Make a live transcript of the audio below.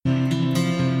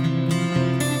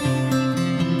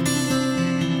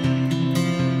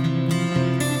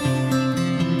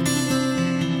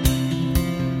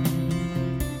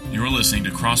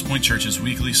Crosspoint Church's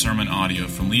weekly sermon audio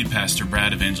from lead pastor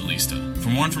Brad Evangelista. For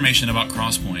more information about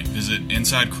Crosspoint, visit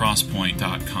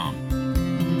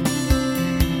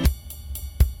insidecrosspoint.com.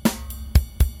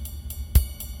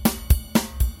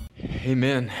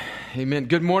 Amen. Amen.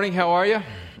 Good morning. How are you?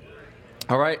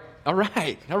 All right.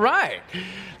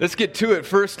 Let's get to it.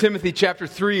 1 Timothy chapter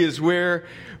 3 is where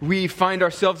we find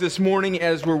ourselves this morning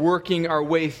as we're working our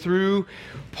way through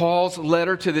Paul's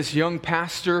letter to this young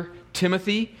pastor,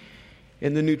 Timothy,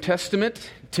 in the New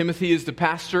Testament. Timothy is the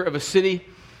pastor of a city,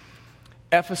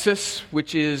 Ephesus,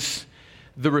 which is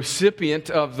the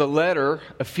recipient of the letter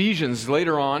Ephesians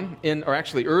later on,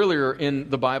 earlier in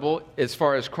the Bible, as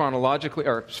far as chronologically,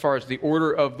 or as far as the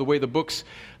order of the way the books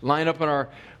line up in our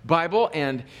Bible.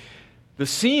 And the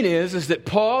scene is that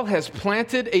Paul has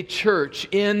planted a church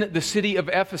in the city of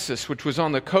Ephesus, which was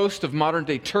on the coast of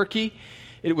modern-day Turkey.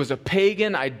 It was a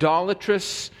pagan,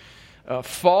 idolatrous,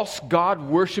 false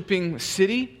God-worshiping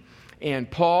city.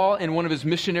 And Paul, in one of his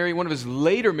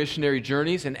later missionary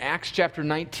journeys in Acts chapter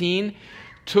 19,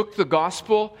 took the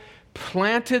gospel,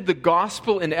 planted the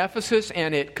gospel in Ephesus,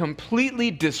 and it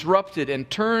completely disrupted and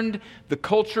turned the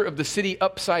culture of the city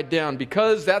upside down,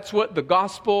 because that's what the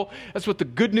gospel, that's what the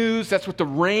good news, that's what the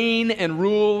reign and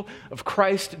rule of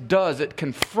Christ does. It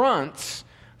confronts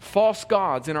false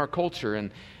gods in our culture,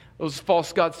 and those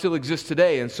false gods still exist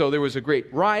today. And so there was a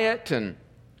great riot, and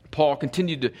Paul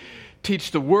continued to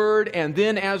teach the word, and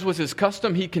then, as was his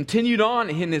custom, he continued on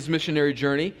in his missionary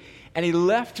journey, and he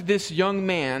left this young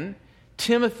man,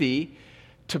 Timothy,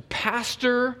 to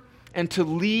pastor and to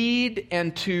lead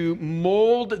and to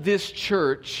mold this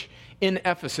church in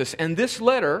Ephesus. And this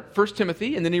letter, 1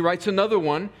 Timothy, and then he writes another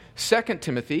one, 2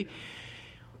 Timothy,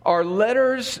 are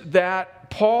letters that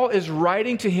Paul is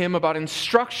writing to him about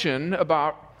instruction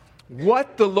about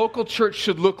what the local church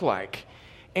should look like.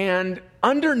 And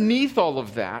underneath all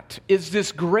of that is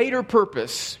this greater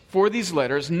purpose for these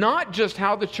letters, not just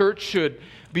how the church should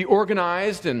be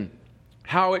organized and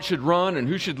how it should run and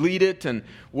who should lead it and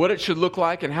what it should look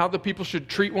like and how the people should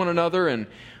treat one another and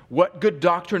what good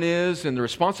doctrine is and the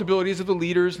responsibilities of the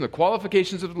leaders and the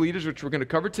qualifications of the leaders, which we're going to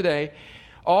cover today.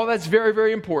 All that's very,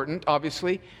 very important,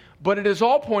 obviously, but it is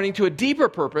all pointing to a deeper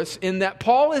purpose in that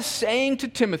Paul is saying to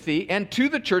Timothy and to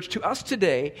the church, to us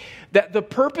today, that the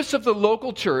purpose of the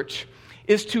local church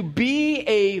is to be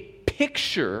a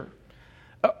picture,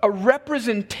 a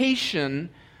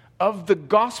representation of the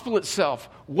gospel itself.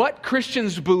 What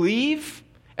Christians believe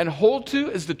and hold to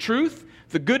is the truth,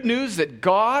 the good news that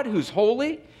God, who's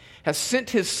holy, has sent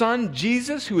his son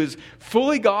Jesus, who is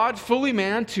fully God, fully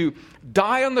man, to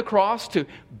die on the cross, to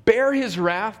bear his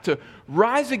wrath, to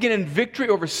rise again in victory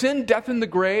over sin, death, and the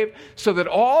grave, so that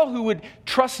all who would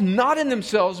trust not in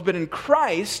themselves but in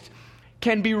Christ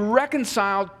can be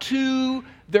reconciled to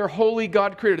their holy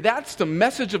God creator. That's the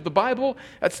message of the Bible.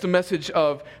 That's the message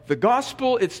of the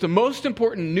gospel. It's the most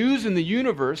important news in the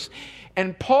universe.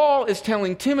 And Paul is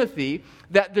telling Timothy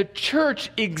that the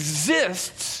church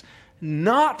exists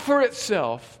not for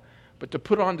itself, but to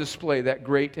put on display that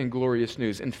great and glorious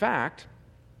news. In fact,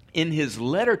 in his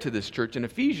letter to this church in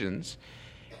Ephesians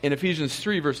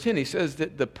 3, verse 10, he says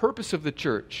that the purpose of the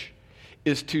church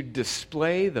is to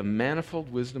display the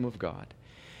manifold wisdom of God.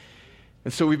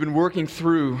 And so we've been working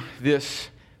through this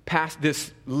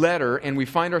letter, and we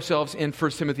find ourselves in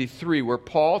 1 Timothy 3, where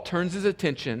Paul turns his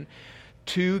attention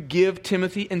to give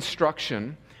Timothy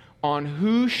instruction on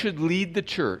who should lead the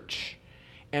church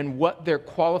and what their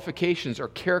qualifications or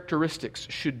characteristics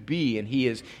should be. And he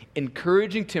is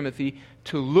encouraging Timothy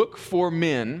to look for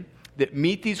men that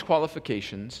meet these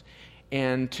qualifications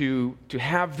and to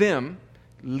have them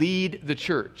lead the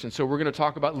church. And so we're going to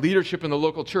talk about leadership in the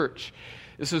local church.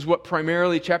 This is what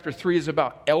primarily chapter 3 is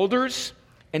about: elders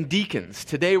and deacons.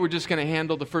 Today we're just going to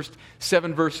handle the first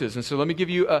 7 verses. And so let me give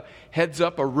you a heads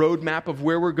up, a roadmap of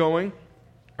where we're going.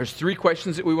 There's 3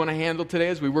 questions that we want to handle today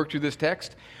as we work through this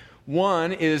text.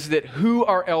 One is that who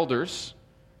are elders?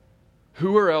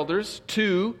 Who are elders?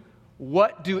 2,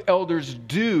 what do elders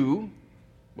do?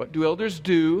 What do elders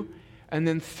do? And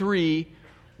then 3,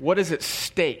 what is at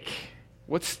stake?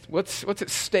 What's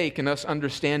at stake in us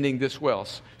understanding this well?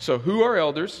 So who are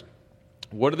elders?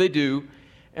 What do they do?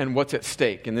 And what's at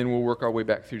stake? And then we'll work our way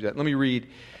back through that. Let me read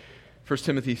 1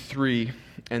 Timothy 3,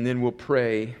 and then we'll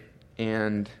pray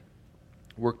and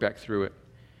work back through it.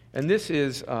 And this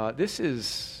is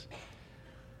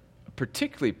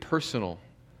particularly personal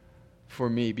for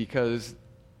me, because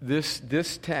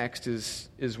this text is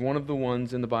one of the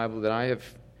ones in the Bible that I have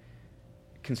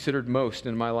considered most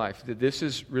in my life. That this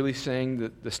is really saying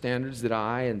that the standards that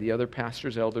I and the other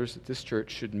pastors, elders at this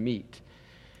church should meet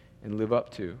and live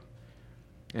up to.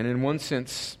 And in one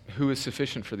sense, who is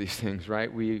sufficient for these things,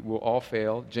 right? We will all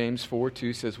fail. James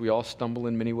 4:2 says we all stumble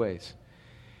in many ways.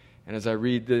 And as I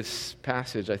read this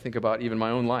passage, I think about even my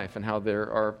own life and how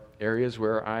there are areas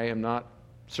where I am not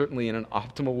certainly in an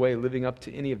optimal way living up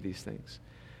to any of these things.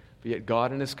 But yet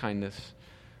God in His kindness,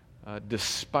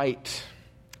 despite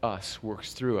us,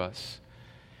 works through us.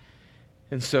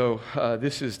 And so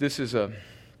this is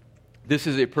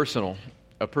a personal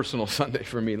Sunday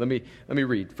for me. Let me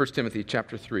read 1 Timothy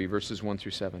chapter 3, verses 1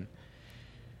 through 7.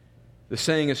 The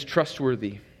saying is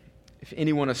trustworthy. If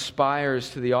anyone aspires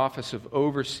to the office of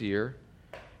overseer,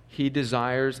 he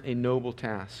desires a noble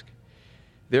task.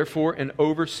 Therefore, an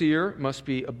overseer must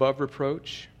be above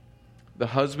reproach, the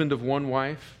husband of one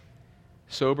wife,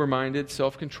 sober-minded,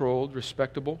 self-controlled,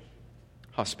 respectable,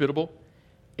 hospitable,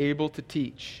 able to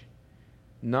teach,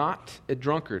 not a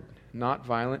drunkard, not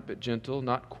violent but gentle,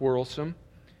 not quarrelsome,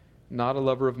 not a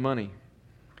lover of money.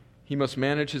 He must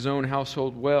manage his own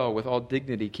household well, with all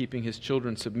dignity, keeping his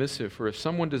children submissive. For if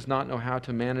someone does not know how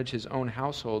to manage his own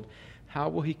household, how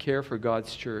will he care for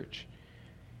God's church?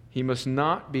 He must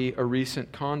not be a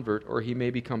recent convert, or he may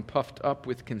become puffed up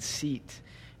with conceit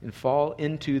and fall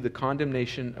into the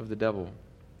condemnation of the devil.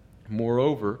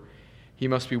 Moreover, he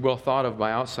must be well thought of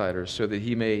by outsiders, so that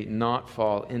he may not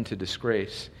fall into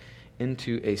disgrace,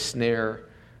 into a snare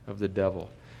of the devil.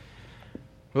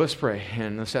 Well, let's pray,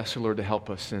 and let's ask the Lord to help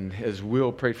us. And as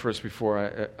Will prayed for us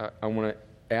before, I want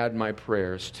to add my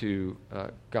prayers to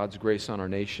God's grace on our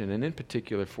nation, and in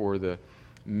particular for the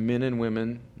men and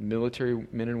women, military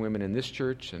men and women in this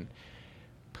church, and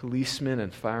policemen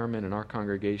and firemen in our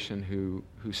congregation who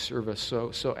serve us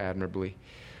so admirably.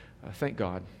 Thank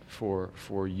God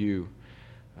for you,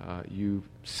 you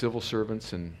civil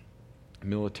servants and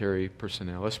military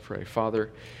personnel. Let's pray.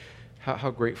 Father,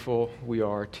 how grateful we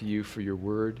are to you for your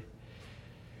word,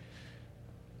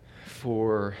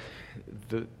 for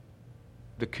the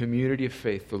community of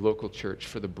faith, the local church,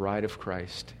 for the bride of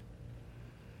Christ.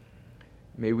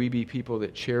 May we be people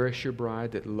that cherish your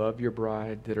bride, that love your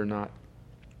bride, that are not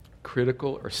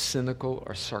critical or cynical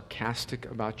or sarcastic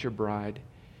about your bride.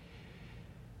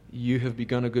 You have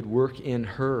begun a good work in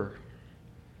her,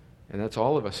 and that's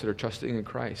all of us that are trusting in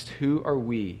Christ. Who are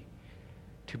we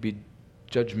to be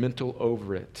judgmental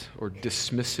over it or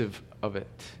dismissive of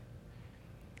it?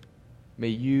 May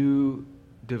you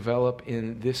develop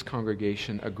in this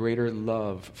congregation a greater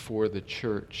love for the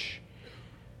church,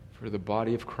 for the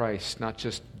body of Christ, not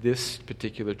just this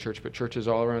particular church, but churches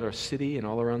all around our city and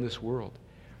all around this world.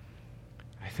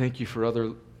 I thank you for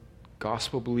other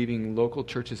gospel-believing local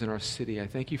churches in our city. I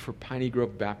thank you for Piney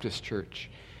Grove Baptist Church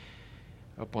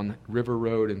up on River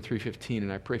Road and 315,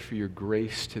 and I pray for your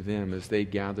grace to them as they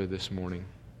gather this morning.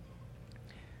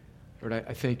 Lord,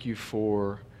 I thank you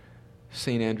for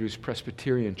St. Andrew's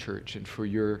Presbyterian Church and for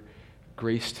your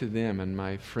grace to them, and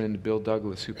my friend Bill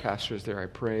Douglas, who pastors there. I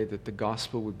pray that the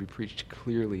gospel would be preached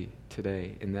clearly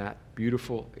today in that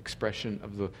beautiful expression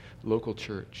of the local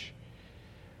church.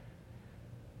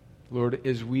 Lord,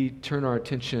 as we turn our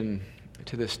attention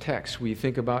to this text, we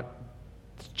think about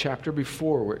the chapter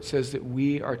before where it says that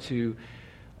we are to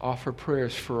offer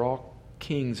prayers for all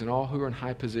kings and all who are in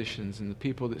high positions and the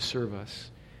people that serve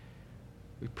us.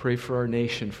 We pray for our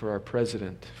nation, for our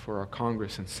president, for our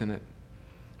Congress and Senate,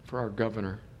 for our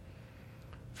governor,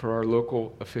 for our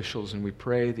local officials, and we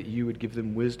pray that you would give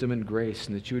them wisdom and grace,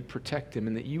 and that you would protect them,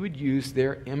 and that you would use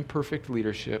their imperfect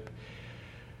leadership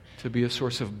to be a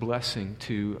source of blessing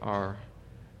to our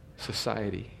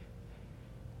society.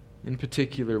 In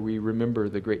particular, we remember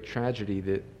the great tragedy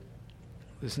that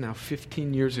is now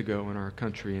 15 years ago in our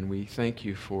country, and we thank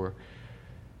you for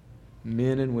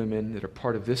men and women that are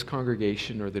part of this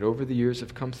congregation or that over the years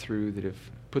have come through, that have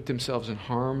put themselves in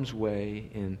harm's way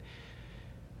in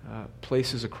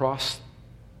places across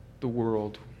the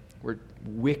world where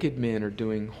wicked men are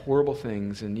doing horrible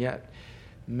things, and yet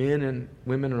men and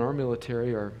women in our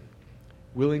military are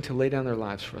willing to lay down their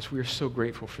lives for us. We are so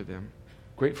grateful for them.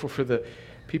 Grateful for the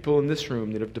people in this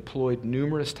room that have deployed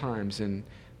numerous times in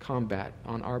combat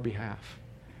on our behalf.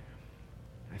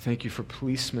 I thank you for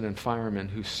policemen and firemen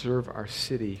who serve our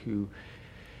city, who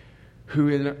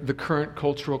in the current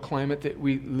cultural climate that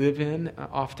we live in,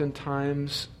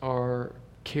 oftentimes are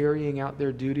carrying out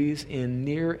their duties in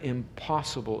near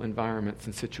impossible environments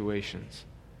and situations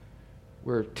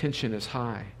where tension is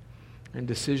high and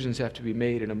decisions have to be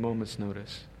made in a moment's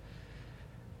notice.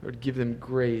 Lord, give them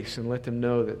grace and let them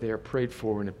know that they are prayed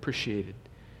for and appreciated,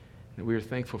 and that we are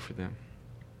thankful for them.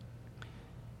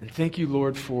 And thank you,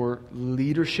 Lord, for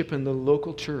leadership in the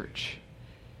local church.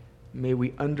 May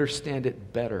we understand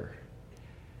it better,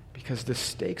 because the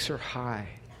stakes are high.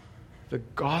 The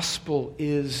gospel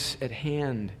is at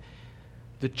hand.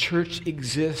 The church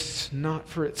exists not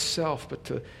for itself, but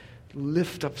to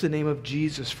lift up the name of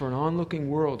Jesus for an onlooking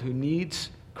world who needs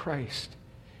Christ.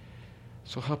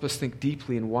 So help us think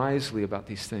deeply and wisely about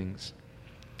these things.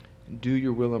 And do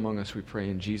your will among us, we pray,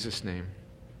 in Jesus' name.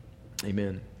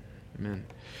 Amen. Amen.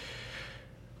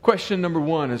 Question number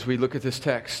 1 as we look at this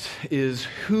text is,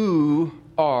 who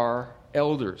are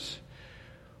elders?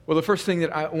 Well, the first thing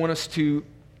that I want us to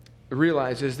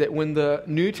realize is that when the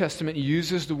New Testament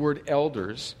uses the word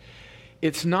elders,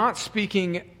 it's not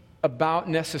speaking about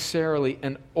necessarily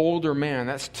an older man.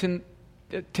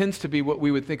 It tends to be what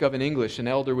we would think of in English. An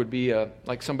elder would be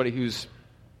like somebody who's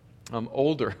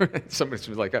older. Somebody's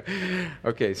like,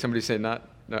 okay, somebody say no,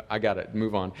 I got it,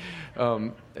 move on.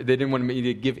 They didn't want me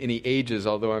to give any ages,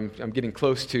 although I'm getting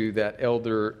close to that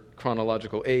elder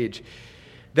chronological age.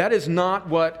 That is not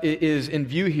what is in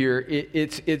view here.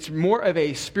 It's more of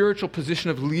a spiritual position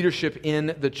of leadership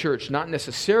in the church, not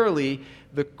necessarily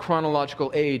the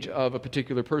chronological age of a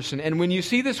particular person. And when you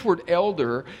see this word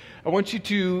elder, I want you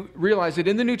to realize that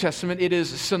in the New Testament it is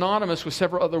synonymous with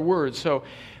several other words. So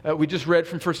we just read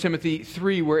from 1 Timothy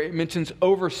 3 where it mentions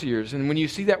overseers. And when you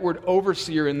see that word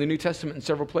overseer in the New Testament in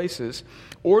several places,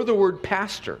 or the word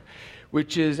pastor,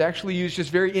 which is actually used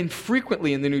just very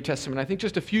infrequently in the New Testament, I think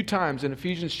just a few times in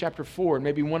Ephesians chapter 4 and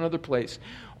maybe one other place.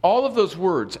 All of those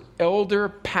words, elder,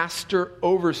 pastor,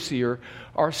 overseer,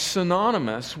 are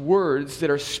synonymous words that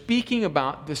are speaking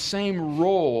about the same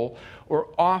role or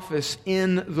office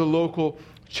in the local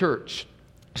church.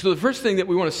 So the first thing that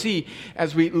we want to see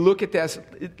as we look at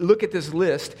this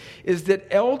list is that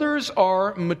elders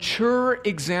are mature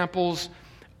examples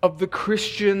of the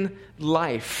Christian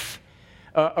life.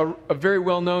 A very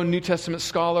well-known New Testament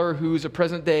scholar who's a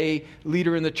present-day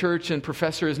leader in the church and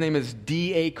professor, his name is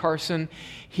D.A. Carson.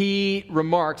 He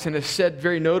remarks and has said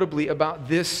very notably about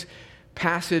this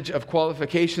passage of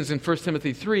qualifications in 1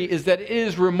 Timothy 3 is that it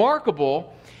is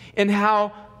remarkable in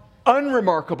how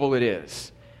unremarkable it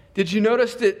is. Did you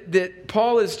notice that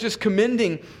Paul is just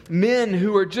commending men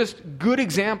who are just good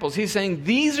examples? He's saying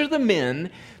these are the men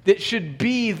that should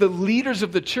be the leaders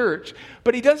of the church,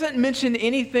 but he doesn't mention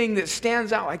anything that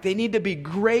stands out, like they need to be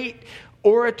great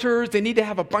orators, they need to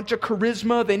have a bunch of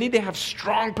charisma, they need to have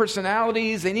strong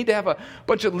personalities, they need to have a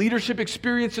bunch of leadership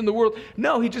experience in the world.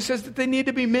 No, he just says that they need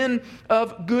to be men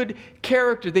of good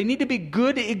character. They need to be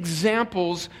good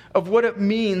examples of what it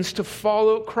means to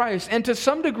follow Christ. And to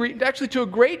some degree, actually to a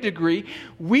great degree,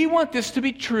 we want this to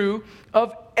be true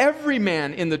of every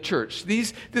man in the church.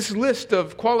 This list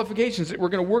of qualifications that we're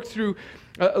going to work through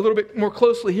a little bit more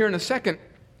closely here in a second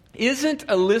isn't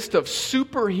a list of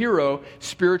superhero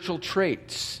spiritual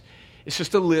traits. It's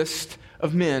just a list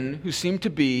of men who seem to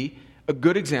be a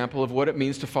good example of what it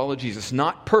means to follow Jesus.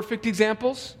 Not perfect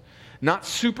examples, not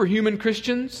superhuman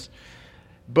Christians,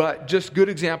 but just good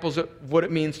examples of what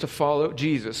it means to follow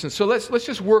Jesus. And so let's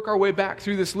just work our way back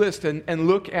through this list and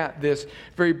look at this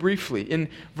very briefly. In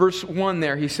verse 1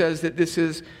 there, he says that this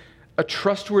is a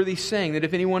trustworthy saying, that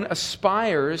if anyone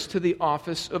aspires to the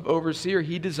office of overseer,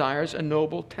 he desires a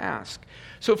noble task.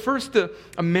 So first,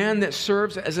 a man that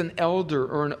serves as an elder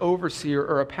or an overseer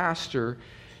or a pastor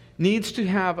needs to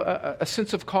have a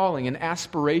sense of calling, an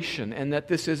aspiration, and that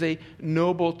this is a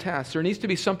noble task. There needs to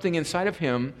be something inside of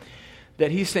him that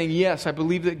he's saying, yes, I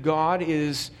believe that God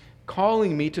is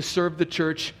calling me to serve the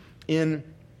church in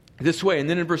this way. And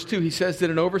then in verse 2, he says that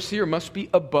an overseer must be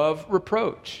above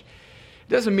reproach.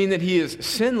 It doesn't mean that he is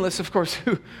sinless, of course,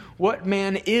 what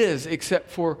man is except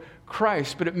for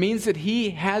Christ, but it means that he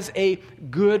has a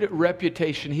good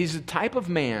reputation. He's the type of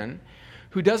man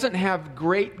who doesn't have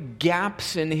great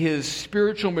gaps in his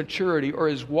spiritual maturity or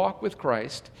his walk with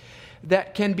Christ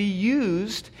that can be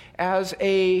used as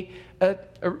really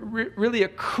a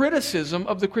criticism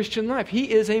of the Christian life.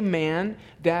 He is a man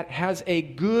that has a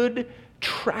good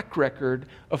track record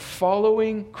of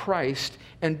following Christ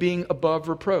and being above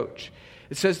reproach.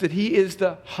 It says that he is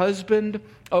the husband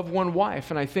of one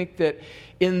wife. And I think that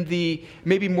in the,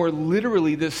 maybe more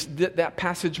literally, that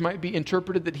passage might be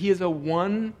interpreted that he is a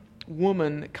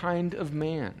one-woman kind of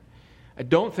man. I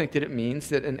don't think that it means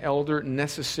that an elder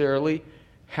necessarily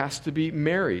has to be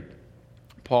married.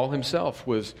 Paul himself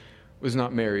was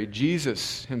not married.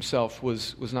 Jesus himself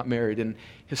was not married. And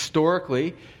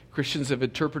historically, Christians have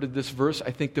interpreted this verse.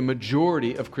 I think the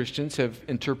majority of Christians have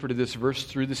interpreted this verse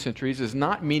through the centuries as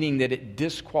not meaning that it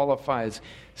disqualifies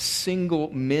single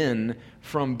men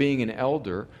from being an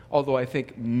elder, although I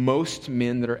think most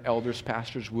men that are elders,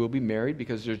 pastors, will be married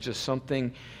because there's just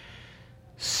something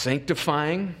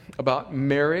sanctifying about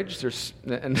marriage.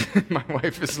 And my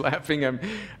wife is laughing. I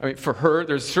mean, for her,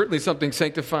 there's certainly something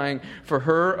sanctifying for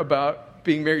her about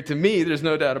being married to me. There's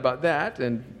no doubt about that,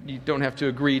 and you don't have to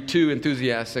agree too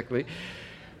enthusiastically.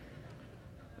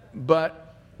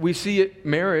 But we see it,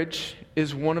 marriage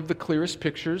is one of the clearest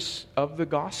pictures of the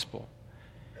gospel.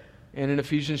 And in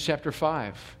Ephesians chapter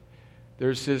 5,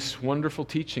 there's this wonderful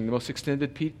teaching, the most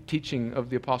extended teaching of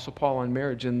the Apostle Paul on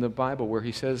marriage in the Bible, where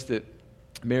he says that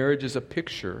marriage is a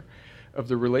picture of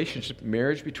the relationship.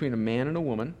 Marriage between a man and a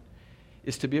woman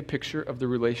is to be a picture of the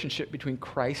relationship between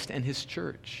Christ and his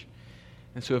church.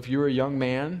 And so if you're a young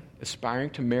man aspiring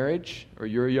to marriage, or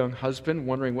you're a young husband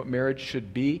wondering what marriage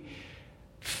should be,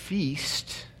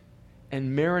 feast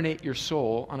and marinate your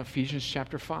soul on Ephesians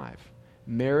chapter 5.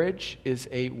 Marriage is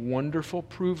a wonderful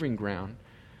proving ground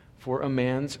for a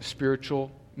man's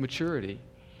spiritual maturity.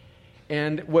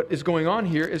 And what is going on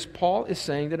here is Paul is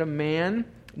saying that a man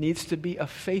needs to be a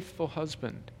faithful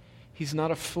husband. He's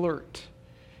not a flirt.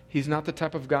 He's not the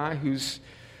type of guy whose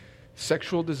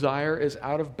sexual desire is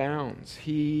out of bounds.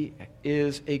 He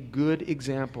is a good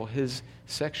example. His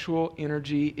sexual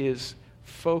energy is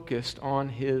focused on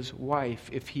his wife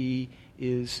if he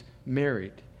is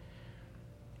married.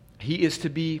 He is to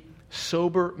be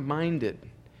sober-minded.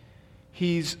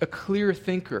 He's a clear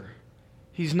thinker.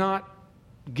 He's not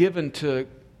given to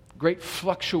great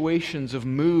fluctuations of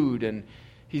mood, and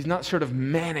he's not sort of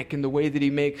manic in the way that he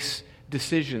makes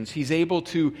decisions. He's able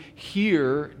to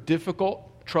hear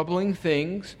difficult, troubling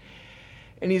things,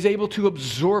 and he's able to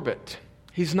absorb it.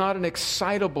 He's not an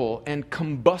excitable and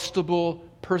combustible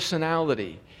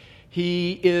personality.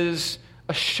 He is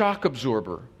a shock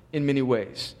absorber in many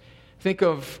ways. Think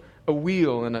of a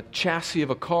wheel and a chassis of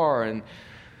a car and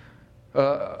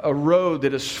a road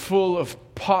that is full of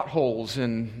potholes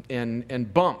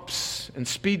and bumps and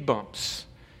speed bumps,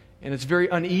 and it's very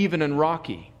uneven and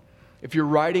rocky. If you're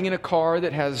riding in a car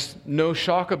that has no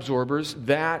shock absorbers,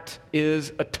 that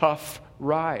is a tough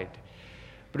ride.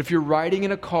 But if you're riding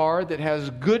in a car that has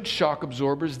good shock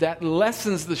absorbers, that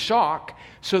lessens the shock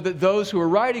so that those who are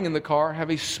riding in the car have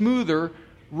a smoother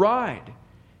ride.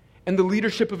 And the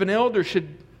leadership of an elder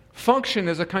should function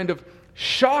as a kind of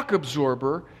shock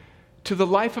absorber to the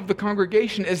life of the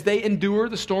congregation as they endure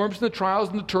the storms and the trials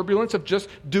and the turbulence of just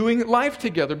doing life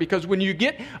together. Because when you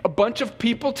get a bunch of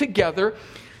people together,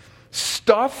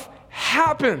 stuff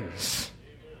happens.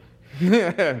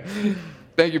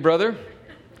 Thank you, brother.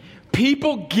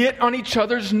 People get on each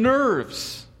other's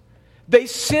nerves. They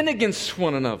sin against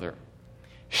one another.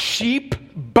 Sheep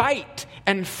bite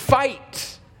and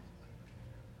fight.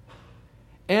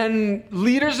 And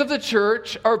leaders of the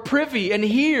church are privy and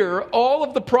hear all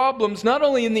of the problems, not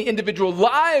only in the individual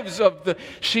lives of the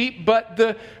sheep, but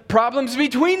the problems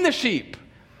between the sheep.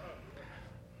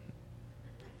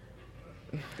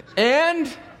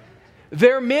 And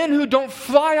they're men who don't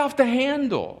fly off the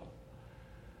handle.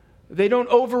 They don't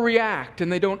overreact and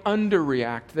they don't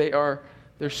underreact.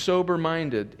 They're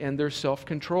sober-minded and they're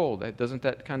self-controlled. Doesn't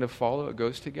that kind of follow? It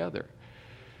goes together.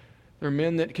 They're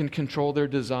men that can control their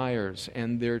desires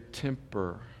and their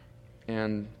temper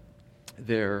and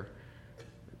their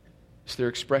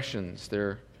expressions,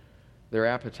 their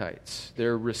appetites.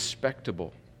 They're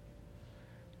respectable.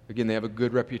 Again, they have a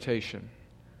good reputation.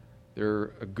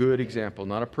 They're a good example,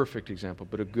 not a perfect example,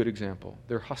 but a good example.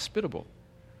 They're hospitable.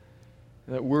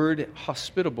 That word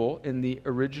hospitable in the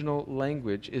original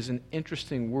language is an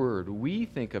interesting word. We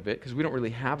think of it, because we don't really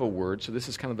have a word, so this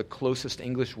is kind of the closest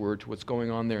English word to what's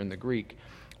going on there in the Greek.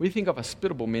 We think of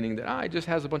hospitable meaning that it just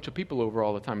has a bunch of people over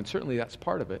all the time, and certainly that's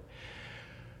part of it.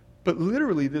 But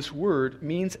literally this word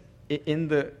means, in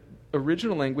the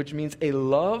original language, means a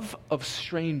love of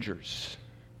strangers.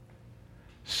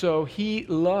 So he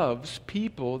loves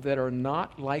people that are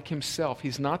not like himself.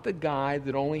 He's not the guy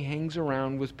that only hangs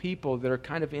around with people that are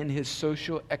kind of in his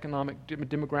socio-economic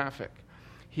demographic.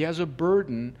 He has a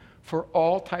burden for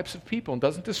all types of people. And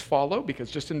doesn't this follow?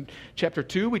 Because just in chapter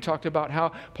 2, we talked about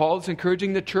how Paul is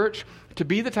encouraging the church to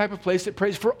be the type of place that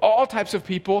prays for all types of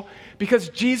people because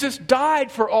Jesus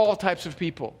died for all types of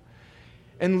people.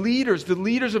 And the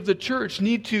leaders of the church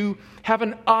need to have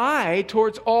an eye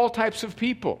towards all types of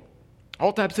people.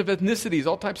 All types of ethnicities,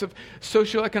 all types of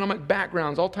socioeconomic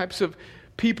backgrounds, all types of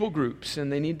people groups,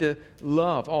 and they need to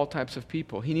love all types of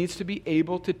people. He needs to be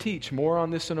able to teach. More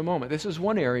on this in a moment. This is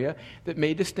one area that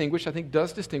may distinguish, I think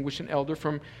does distinguish an elder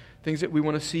from things that we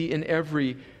want to see in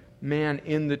every man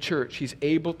in the church. He's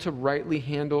able to rightly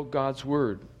handle God's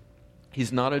word.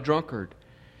 He's not a drunkard.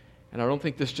 And I don't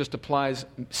think this just applies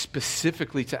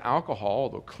specifically to alcohol,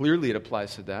 although clearly it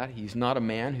applies to that. He's not a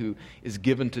man who is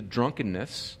given to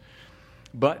drunkenness.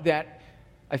 But that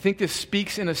I think this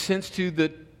speaks in a sense to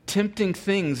the tempting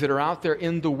things that are out there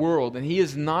in the world. And he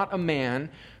is not a man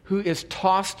who is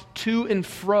tossed to and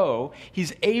fro.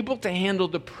 He's able to handle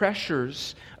the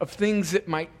pressures of things that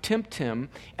might tempt him,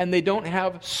 and they don't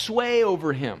have sway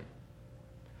over him.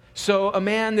 So a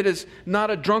man that is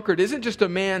not a drunkard isn't just a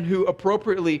man who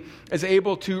appropriately is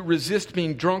able to resist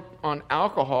being drunk on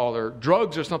alcohol or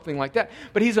drugs or something like that,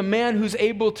 but he's a man who's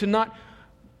able to not,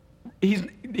 he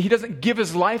doesn't give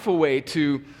his life away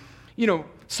to,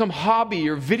 some hobby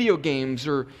or video games,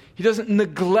 or he doesn't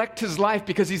neglect his life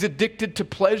because he's addicted to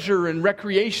pleasure and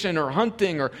recreation or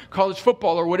hunting or college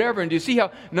football or whatever. And do you see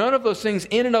how none of those things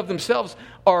in and of themselves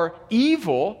are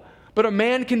evil, but a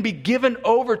man can be given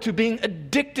over to being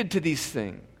addicted to these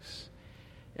things.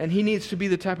 And he needs to be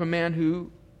the type of man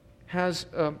who has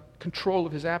control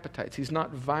of his appetites. He's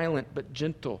not violent but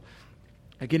gentle.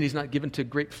 Again, he's not given to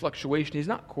great fluctuation. He's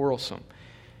not quarrelsome.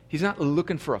 He's not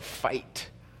looking for a fight.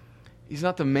 He's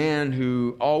not the man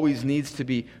who always needs to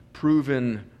be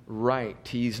proven right.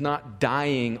 He's not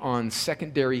dying on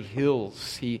secondary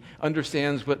hills. He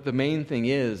understands what the main thing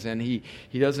is, and he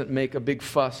doesn't make a big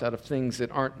fuss out of things that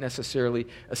aren't necessarily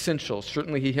essential.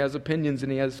 Certainly he has opinions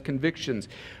and he has convictions,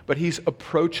 but he's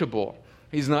approachable.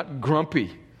 He's not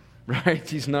grumpy, right?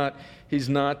 He's not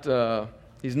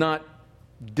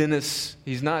Dennis.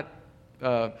 He's not,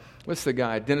 what's the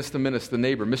guy? Dennis the Menace, the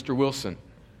neighbor, Mr. Wilson,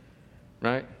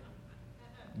 right?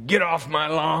 Get off my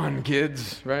lawn,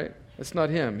 kids, right? That's not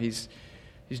him. He's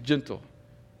gentle.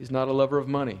 He's not a lover of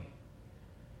money.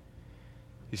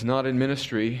 He's not in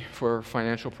ministry for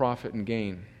financial profit and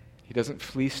gain. He doesn't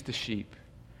fleece the sheep.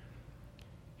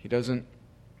 He doesn't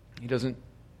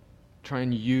try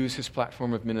and use his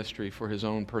platform of ministry for his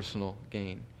own personal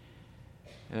gain.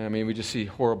 And we just see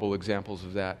horrible examples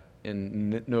of that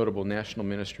in notable national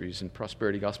ministries and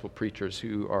prosperity gospel preachers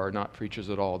who are not preachers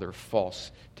at all. They're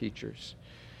false teachers.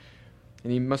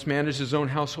 And he must manage his own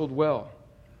household well,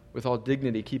 with all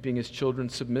dignity, keeping his children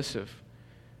submissive.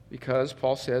 Because,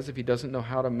 Paul says, if he doesn't know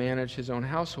how to manage his own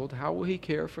household, how will he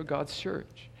care for God's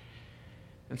church?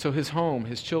 And so his home,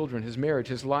 his children, his marriage,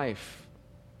 his life,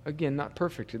 again, not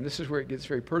perfect. And this is where it gets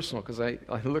very personal, because I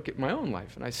look at my own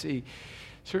life, and I see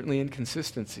certainly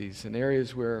inconsistencies in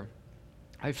areas where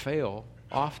I fail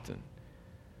often.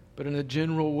 But in a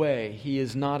general way, he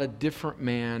is not a different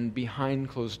man behind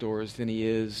closed doors than he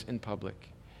is in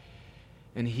public.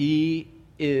 And he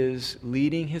is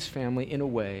leading his family in a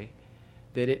way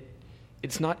that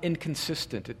it's not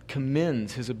inconsistent. It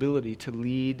commends his ability to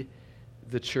lead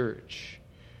the church.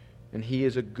 And he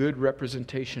is a good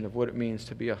representation of what it means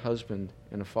to be a husband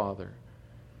and a father.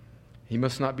 He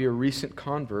must not be a recent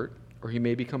convert, or he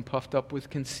may become puffed up with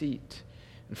conceit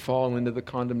and fall into the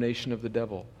condemnation of the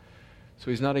devil. So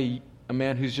he's not a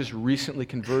man who's just recently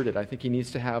converted. I think he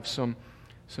needs to have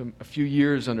a few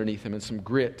years underneath him and some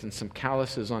grit and some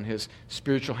calluses on his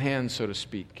spiritual hands, so to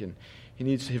speak. And he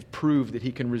needs to have proved that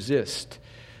he can resist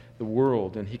the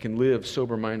world and he can live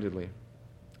sober-mindedly.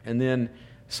 And then,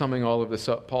 summing all of this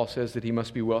up, Paul says that he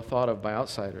must be well thought of by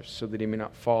outsiders so that he may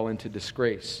not fall into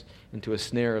disgrace, into a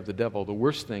snare of the devil. The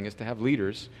worst thing is to have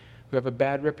leaders who have a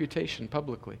bad reputation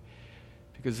publicly,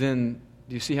 because then,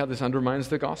 do you see how this undermines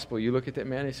the gospel? You look at that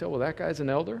man and you say, well, that guy's an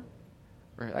elder?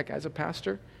 Or that guy's a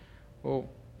pastor? Well,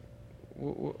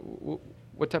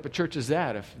 what type of church is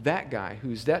that if that guy,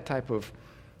 who's that type of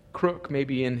crook,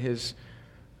 maybe in his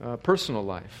personal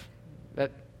life,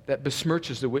 that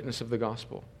besmirches the witness of the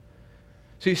gospel?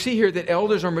 So you see here that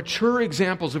elders are mature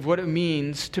examples of what it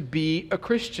means to be a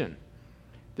Christian.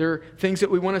 They're things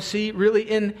that we want to see really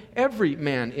in every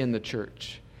man in the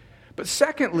church. But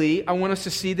secondly, I want us to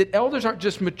see that elders aren't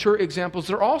just mature examples.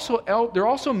 They're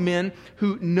also men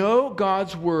who know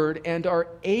God's word and are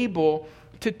able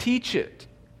to teach it.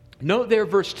 Note there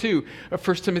verse 2 of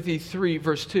 1 Timothy 3,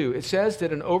 verse 2. It says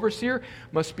that an overseer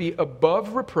must be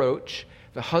above reproach,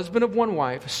 the husband of one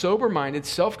wife, sober-minded,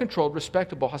 self-controlled,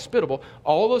 respectable, hospitable.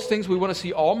 All those things we want to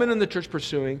see all men in the church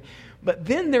pursuing. But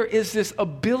then there is this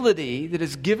ability that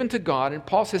is given to God, and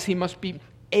Paul says he must be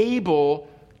able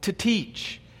to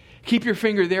teach. Keep your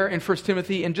finger there in 1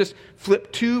 Timothy and just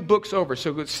flip 2 books over.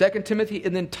 So go 2 Timothy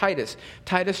and then Titus.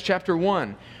 Titus chapter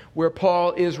 1, where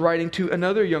Paul is writing to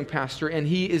another young pastor, and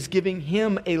he is giving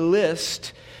him a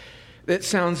list that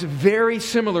sounds very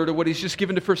similar to what he's just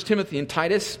given to 1 Timothy. And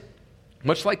Titus,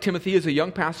 much like Timothy, is a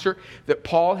young pastor that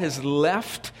Paul has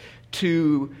left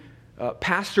to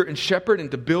pastor and shepherd and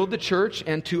to build the church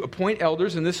and to appoint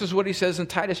elders. And this is what he says in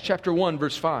Titus chapter 1,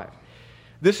 verse 5.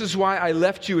 This is why I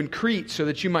left you in Crete, so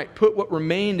that you might put what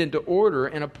remained into order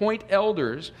and appoint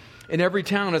elders in every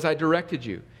town as I directed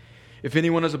you. If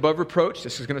anyone is above reproach,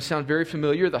 this is going to sound very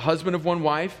familiar, the husband of one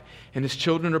wife, and his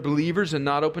children are believers and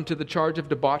not open to the charge of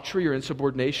debauchery or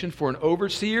insubordination. For an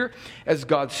overseer, as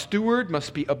God's steward,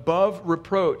 must be above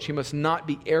reproach. He must not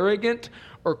be arrogant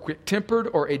or quick-tempered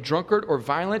or a drunkard or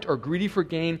violent or greedy for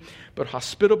gain, but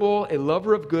hospitable, a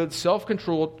lover of good,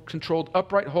 self-controlled,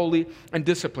 upright, holy, and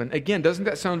disciplined. Again, doesn't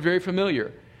that sound very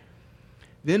familiar?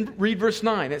 Then read verse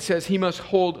 9. It says, he must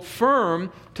hold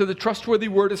firm to the trustworthy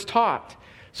word as taught,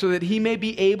 so that he may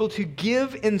be able to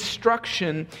give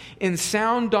instruction in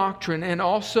sound doctrine and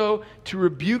also to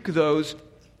rebuke those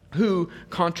who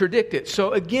contradict it.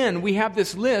 So again, we have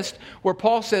this list where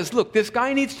Paul says, look, this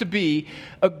guy needs to be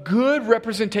a good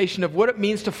representation of what it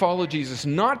means to follow Jesus.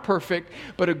 Not perfect,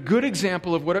 but a good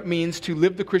example of what it means to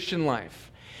live the Christian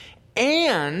life.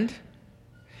 And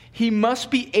he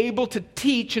must be able to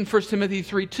teach in 1 Timothy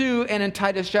 3:2 and in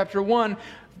Titus chapter 1,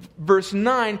 verse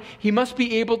 9, he must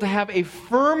be able to have a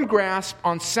firm grasp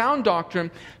on sound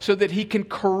doctrine so that he can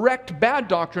correct bad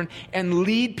doctrine and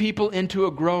lead people into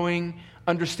a growing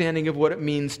understanding of what it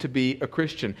means to be a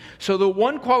Christian. So the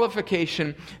one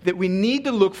qualification that we need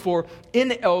to look for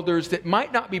in elders that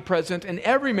might not be present in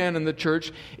every man in the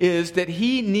church is that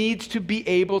he needs to be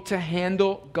able to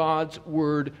handle God's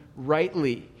word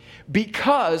rightly.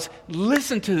 Because,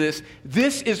 listen to this,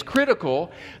 this is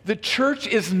critical. The church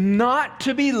is not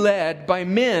to be led by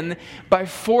men by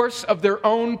force of their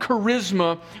own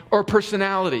charisma or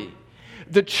personality.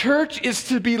 The church is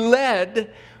to be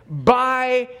led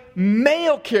by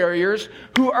mail carriers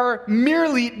who are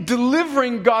merely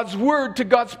delivering God's word to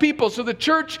God's people. So the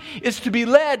church is to be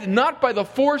led not by the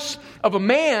force of a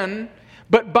man,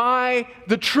 but by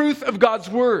the truth of God's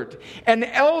word. And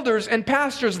elders and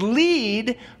pastors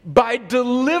lead by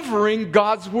delivering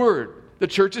God's word. The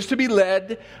church is to be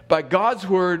led by God's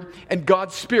word and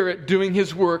God's Spirit doing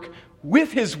his work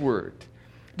with his word.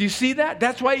 Do you see that?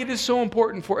 That's why it is so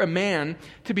important for a man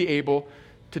to be able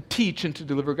to teach and to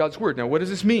deliver God's word. Now, what does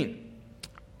this mean?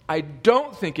 I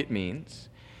don't think it means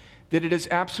that it is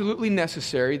absolutely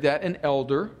necessary that an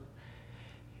elder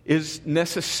is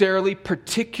necessarily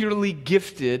particularly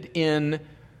gifted in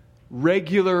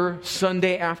regular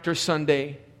Sunday after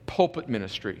Sunday pulpit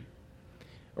ministry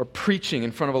or preaching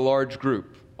in front of a large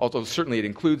group, although certainly it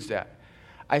includes that.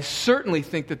 I certainly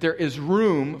think that there is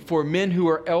room for men who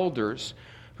are elders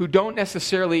who don't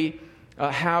necessarily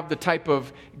have the type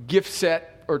of gift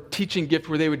set or teaching gift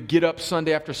where they would get up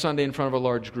Sunday after Sunday in front of a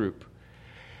large group.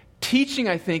 Teaching,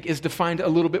 I think, is defined a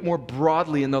little bit more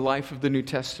broadly in the life of the New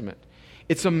Testament.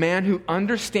 It's a man who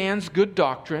understands good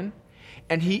doctrine,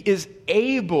 and he is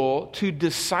able to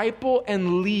disciple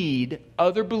and lead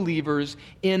other believers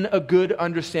in a good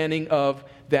understanding of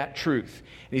that truth.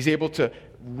 And he's able to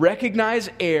recognize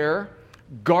error,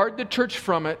 guard the church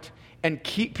from it, and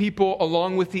keep people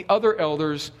along with the other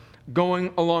elders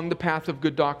going along the path of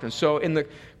good doctrine. So in the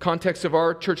context of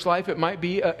our church life, it might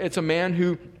be it's a man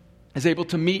who is able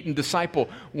to meet and disciple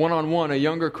one-on-one a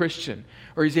younger Christian,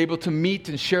 or he's able to meet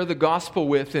and share the gospel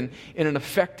with in an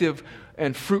effective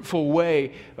and fruitful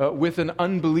way with an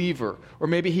unbeliever. Or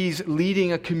maybe he's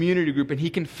leading a community group and he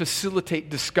can facilitate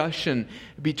discussion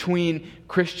between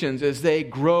Christians as they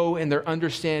grow in their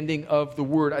understanding of the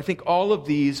Word. I think all of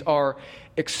these are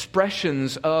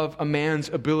expressions of a man's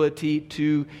ability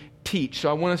to teach. So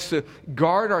I want us to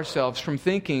guard ourselves from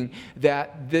thinking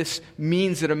that this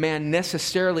means that a man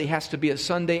necessarily has to be a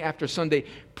Sunday after Sunday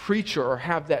preacher or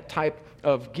have that type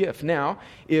of gift. Now,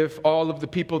 if all of the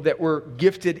people that were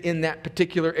gifted in that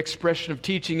particular expression of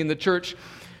teaching in the church,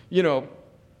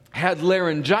 had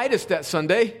laryngitis that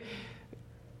Sunday,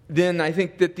 then I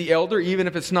think that the elder, even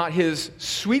if it's not his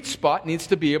sweet spot, needs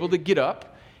to be able to get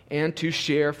up and to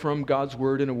share from God's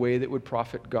word in a way that would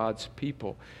profit God's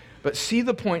people. But see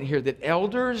the point here that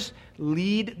elders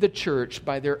lead the church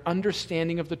by their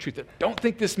understanding of the truth. I don't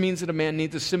think this means that a man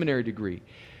needs a seminary degree.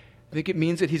 I think it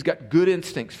means that he's got good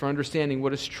instincts for understanding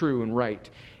what is true and right.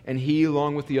 And he,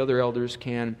 along with the other elders,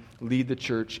 can lead the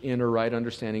church in a right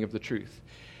understanding of the truth.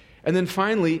 And then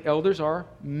finally, elders are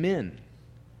men,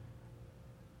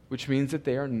 which means that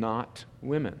they are not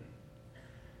women.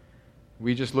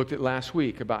 We just looked at last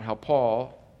week about how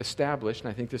Paul established,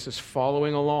 and I think this is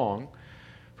following along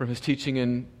from his teaching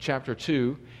in chapter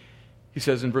 2, he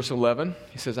says in verse 11,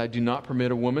 he says, I do not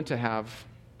permit a woman to have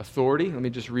authority. Let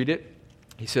me just read it.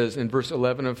 He says in verse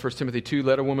 11 of 1 Timothy 2,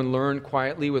 let a woman learn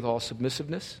quietly with all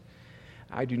submissiveness.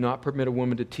 I do not permit a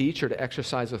woman to teach or to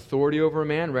exercise authority over a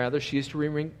man. Rather, she is to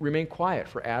remain quiet,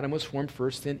 for Adam was formed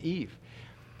first, then Eve.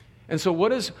 And so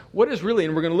what is really,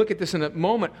 and we're going to look at this in a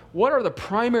moment, what are the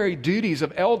primary duties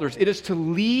of elders? It is to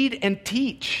lead and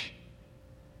teach.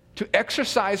 to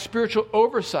exercise spiritual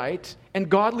oversight and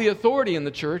godly authority in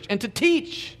the church, and to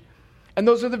teach. And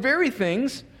those are the very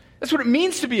things, that's what it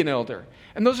means to be an elder.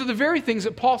 And those are the very things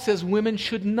that Paul says women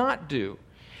should not do.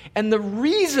 And the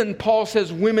reason Paul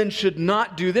says women should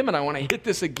not do them, and I want to hit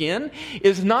this again,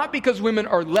 is not because women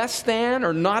are less than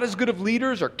or not as good of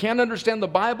leaders or can't understand the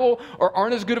Bible or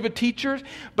aren't as good of a teachers,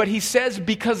 but he says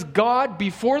because God,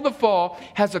 before the fall,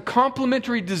 has a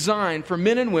complementary design for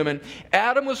men and women.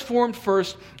 Adam was formed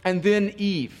first and then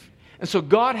Eve. And so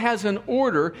God has an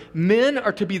order. Men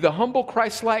are to be the humble,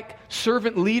 Christ-like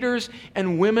servant leaders,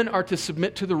 and women are to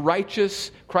submit to the righteous,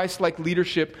 Christ-like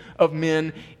leadership of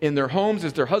men in their homes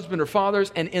as their husband or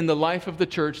fathers, and in the life of the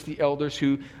church, the elders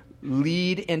who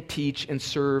lead and teach and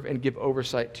serve and give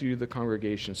oversight to the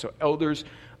congregation. So elders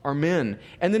are men.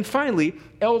 And then finally,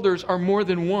 elders are more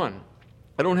than one.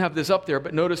 I don't have this up there,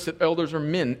 but notice that elders are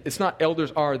men. It's not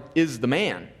elders is the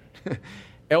man.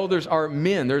 Elders are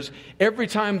men. Every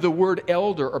time the word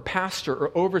elder or pastor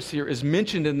or overseer is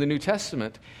mentioned in the New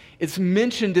Testament, it's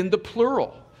mentioned in the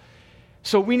plural.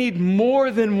 So we need more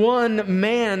than one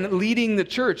man leading the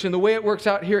church. And the way it works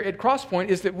out here at Crosspoint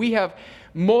is that we have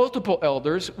multiple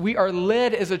elders. We are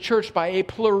led as a church by a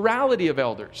plurality of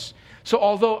elders. So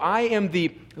although I am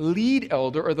the lead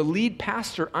elder or the lead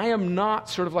pastor, I am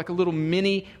not sort of like a little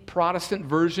mini Protestant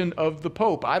version of the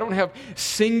Pope. I don't have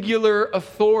singular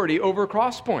authority over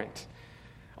Crosspoint.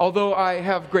 Although I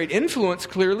have great influence,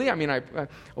 clearly. I mean,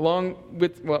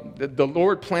 the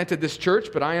Lord planted this church,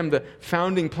 but I am the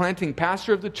planting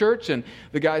pastor of the church, and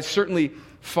the guys certainly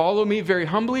follow me very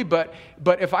humbly. But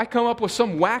if I come up with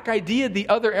some whack idea, the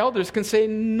other elders can say,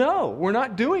 no, we're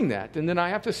not doing that. And then I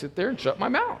have to sit there and shut my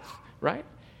mouth, right?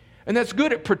 And that's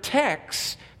good. It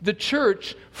protects the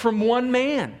church from one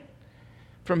man,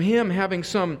 from him having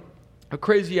a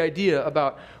crazy idea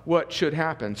about what should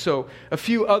happen. So a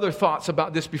few other thoughts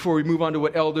about this before we move on to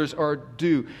what elders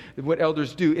do. What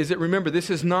elders do is that, remember, this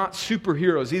is not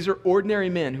superheroes. These are ordinary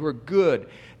men who are good,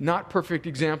 not perfect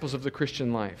examples of the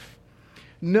Christian life.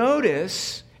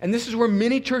 Notice, and this is where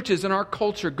many churches in our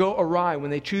culture go awry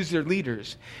when they choose their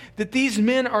leaders, that these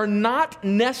men are not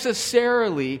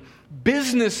necessarily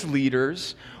business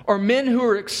leaders or men who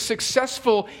are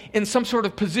successful in some sort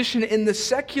of position in the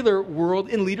secular world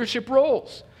in leadership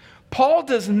roles. Paul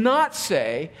does not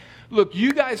say, look,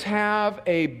 you guys have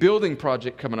a building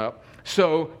project coming up,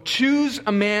 so choose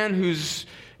a man who's,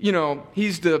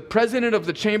 he's the president of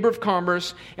the Chamber of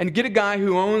Commerce, and get a guy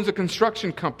who owns a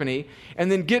construction company, and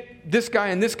then get this guy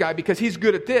and this guy because he's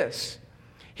good at this.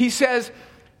 He says,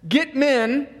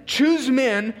 choose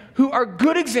men who are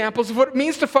good examples of what it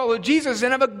means to follow Jesus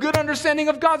and have a good understanding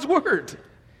of God's word.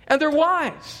 And they're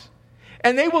wise.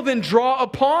 And they will then draw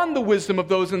upon the wisdom of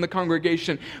those in the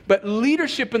congregation. But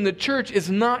leadership in the church is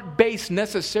not based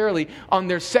necessarily on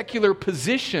their secular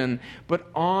position, but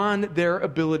on their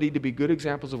ability to be good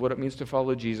examples of what it means to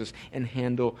follow Jesus and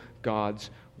handle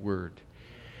God's word.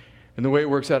 And the way it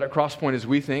works out at Crosspoint is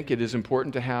we think it is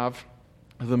important to have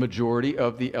the majority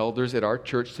of the elders at our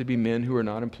church to be men who are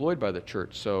not employed by the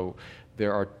church. So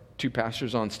there are 2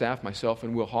 pastors on staff, myself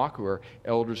and Will Hawk, who are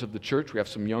elders of the church. We have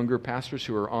some younger pastors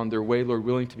who are on their way, Lord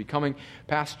willing, to becoming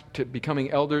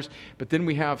elders. But then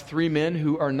we have 3 men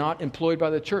who are not employed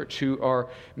by the church, who are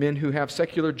men who have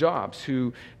secular jobs,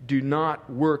 who do not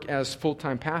work as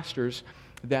full-time pastors,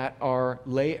 that are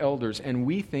lay elders. And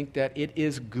we think that it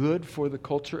is good for the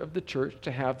culture of the church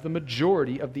to have the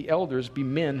majority of the elders be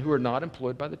men who are not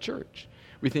employed by the church.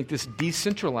 We think this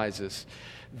decentralizes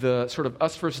the sort of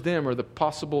us versus them, or the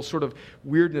possible sort of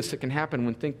weirdness that can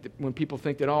happen when people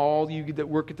think that all you that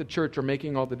work at the church are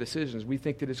making all the decisions. We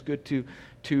think that it's good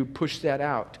to push that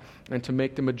out and to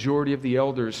make the majority of the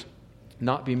elders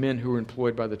not be men who are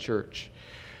employed by the church.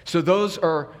 So those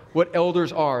are what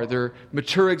elders are. They're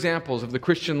mature examples of the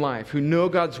Christian life who know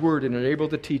God's word and are able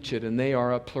to teach it, and they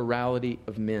are a plurality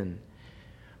of men.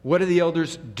 What do the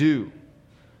elders do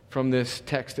from this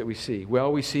text that we see?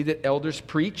 Well, we see that elders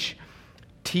preach,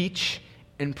 teach,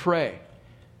 and pray.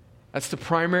 That's the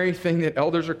primary thing that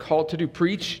elders are called to do: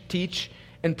 preach, teach,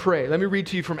 and pray. Let me read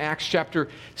to you from Acts chapter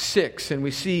 6, and we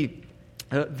see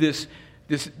this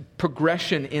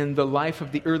progression in the life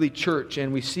of the early church,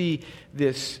 and we see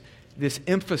this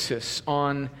emphasis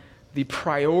on the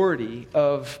priority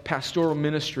of pastoral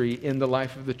ministry in the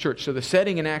life of the church. So the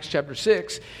setting in Acts chapter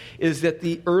 6 is that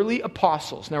the early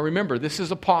apostles, now remember, this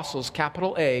is apostles,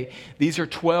 capital A. These are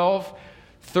 12,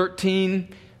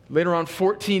 13, later on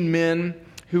 14 men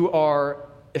who are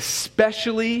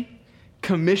especially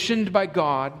commissioned by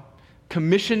God,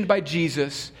 commissioned by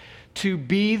Jesus, to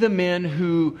be the men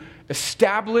who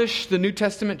establish the New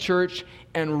Testament church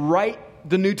and write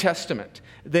the New Testament.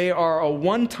 They are a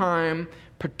one-time,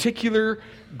 particular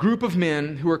group of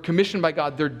men who are commissioned by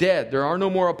God. They're dead. There are no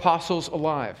more apostles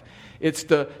alive. It's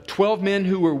the 12 men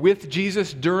who were with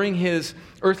Jesus during his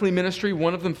earthly ministry.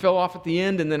 One of them fell off at the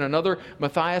end, and then another,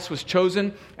 Matthias, was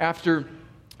chosen after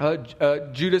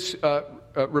Judas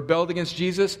rebelled against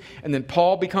Jesus. And then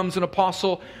Paul becomes an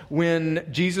apostle when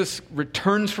Jesus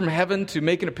returns from heaven to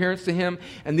make an appearance to him.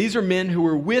 And these are men who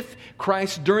were with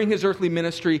Christ during his earthly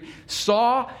ministry,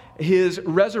 saw his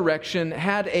resurrection,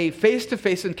 had a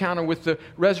face-to-face encounter with the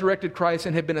resurrected Christ,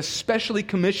 and had been especially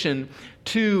commissioned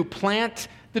to plant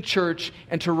the church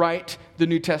and to write the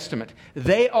New Testament.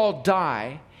 They all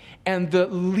die, and the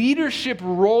leadership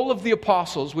role of the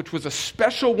apostles, which was a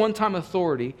special one-time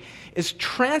authority, is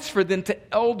transferred then to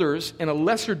elders in a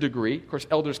lesser degree. Of course,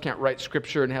 elders can't write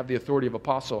scripture and have the authority of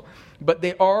apostle, but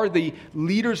they are the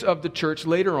leaders of the church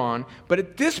later on. But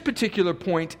at this particular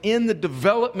point in the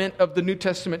development of the New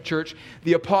Testament church,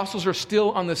 the apostles are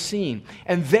still on the scene,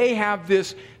 and they have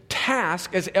this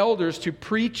task as elders to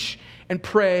preach and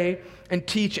pray and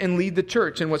teach and lead the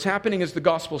church. And what's happening is the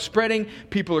gospel spreading,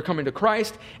 people are coming to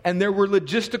Christ, and there were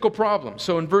logistical problems.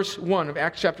 So in verse 1 of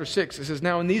Acts chapter 6, it says,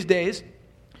 "Now in these days,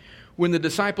 when the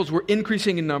disciples were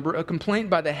increasing in number, a complaint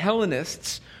by the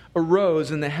Hellenists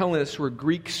arose," and the Hellenists were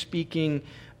Greek-speaking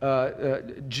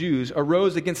Jews,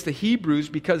 arose against the Hebrews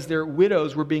because their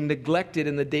widows were being neglected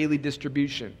in the daily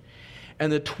distribution.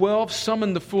 And the 12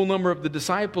 summoned the full number of the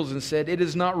disciples and said, "It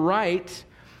is not right."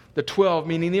 The 12,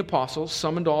 meaning the apostles,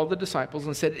 summoned all the disciples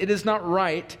and said, "It is not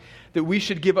right that we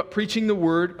should give up preaching the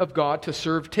word of God to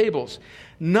serve tables."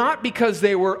 Not because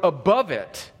they were above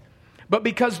it, but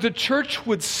because the church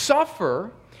would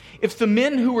suffer if the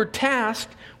men who were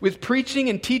tasked with preaching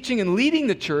and teaching and leading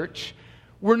the church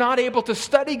were not able to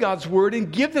study God's word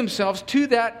and give themselves to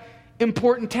that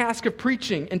important task of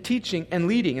preaching and teaching and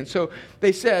leading. And so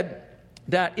they said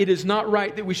that it is not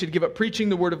right that we should give up preaching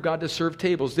the word of God to serve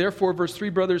tables. Therefore, verse 3,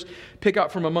 brothers, pick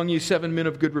out from among you 7 men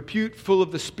of good repute, full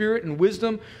of the Spirit and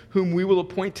wisdom, whom we will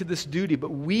appoint to this duty. But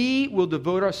we will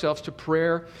devote ourselves to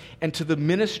prayer and to the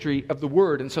ministry of the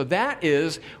word. And so that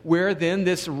is where then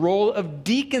this role of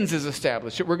deacons is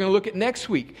established, that we're going to look at next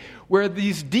week, where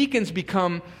these deacons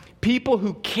become people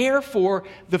who care for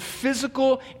the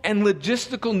physical and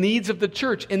logistical needs of the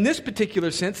church. In this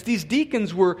particular sense, these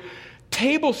deacons were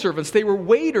table servants. They were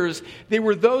waiters. They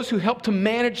were those who helped to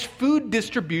manage food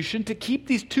distribution to keep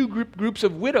these two groups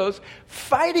of widows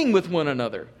fighting with one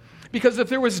another. Because if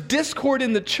there was discord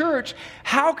in the church,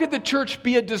 how could the church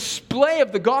be a display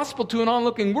of the gospel to an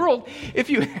onlooking world if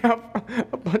you have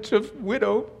a bunch of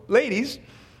widow ladies,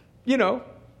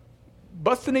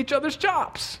 busting each other's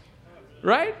chops,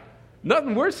 right?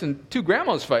 Nothing worse than two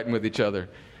grandmas fighting with each other.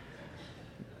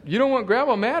 You don't want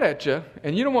grandma mad at you,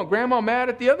 and you don't want grandma mad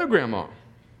at the other grandma.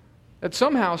 That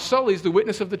somehow sullies the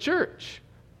witness of the church.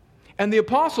 And the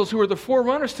apostles, who are the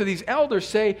forerunners to these elders,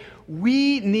 say,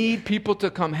 we need people to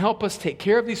come help us take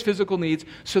care of these physical needs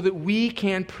so that we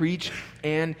can preach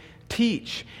and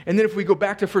teach. And then if we go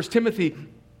back to 1 Timothy,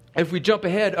 if we jump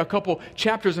ahead a couple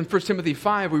chapters in 1 Timothy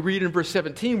 5, we read in verse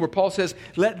 17 where Paul says,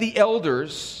 let the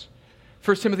elders,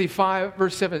 1 Timothy 5,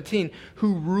 verse 17,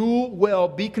 who rule well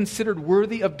be considered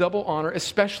worthy of double honor,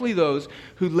 especially those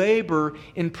who labor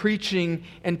in preaching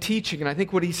and teaching. And I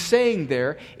think what he's saying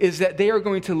there is that they are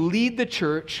going to lead the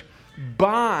church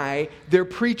by their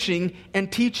preaching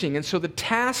and teaching. And so the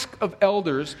task of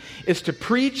elders is to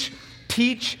preach,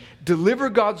 teach, deliver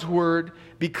God's word,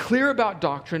 be clear about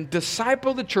doctrine,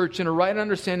 disciple the church in a right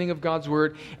understanding of God's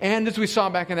word, and as we saw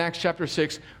back in Acts chapter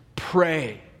 6,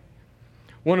 pray.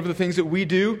 One of the things that we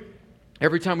do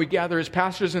every time we gather as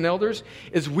pastors and elders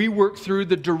is we work through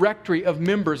the directory of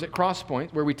members at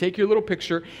Crosspoint, where we take your little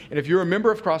picture, and if you're a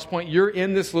member of Crosspoint, you're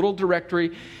in this little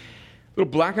directory,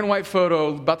 little black and white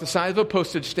photo about the size of a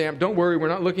postage stamp. Don't worry, we're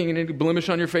not looking at any blemish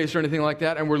on your face or anything like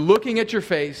that, and we're looking at your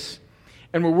face,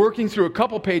 and we're working through a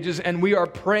couple pages, and we are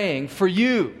praying for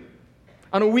you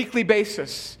on a weekly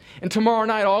basis. And tomorrow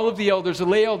night, all of the elders, the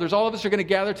lay elders, all of us are going to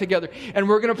gather together, and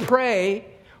we're going to pray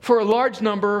for a large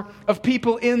number of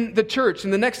people in the church.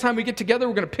 And the next time we get together,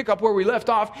 we're going to pick up where we left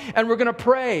off, and we're going to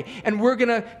pray, and we're going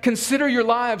to consider your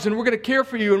lives, and we're going to care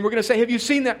for you, and we're going to say, have you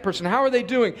seen that person? How are they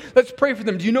doing? Let's pray for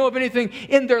them. Do you know of anything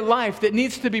in their life that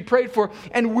needs to be prayed for?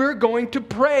 And we're going to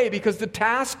pray, because the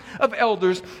task of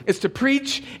elders is to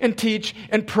preach and teach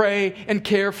and pray and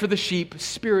care for the sheep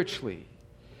spiritually.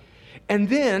 And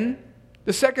then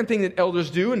the second thing that elders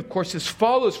do, and of course this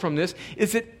follows from this,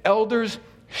 is that elders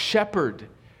shepherd.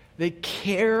 They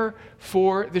care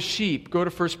for the sheep. Go to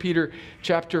 1 Peter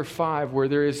chapter 5, where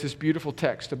there is this beautiful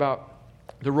text about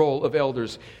the role of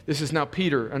elders. This is now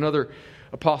Peter, another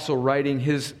apostle, writing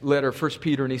his letter, 1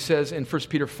 Peter, and he says in 1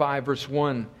 Peter 5, verse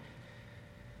 1,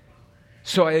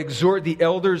 "So I exhort the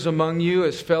elders among you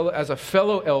as a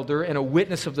fellow elder and a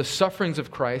witness of the sufferings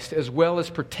of Christ, as well as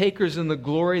partakers in the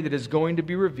glory that is going to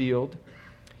be revealed.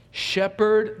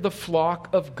 Shepherd the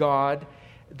flock of God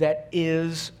that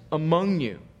is among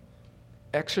you,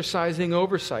 exercising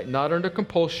oversight, not under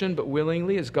compulsion, but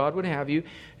willingly, as God would have you,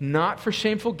 not for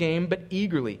shameful gain, but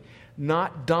eagerly,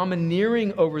 not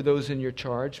domineering over those in your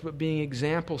charge, but being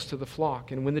examples to the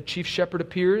flock. And when the chief shepherd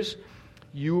appears,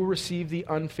 you will receive the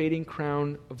unfading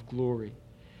crown of glory."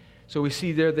 So we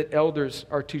see there that elders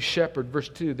are to shepherd. Verse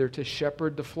 2, they're to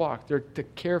shepherd the flock. They're to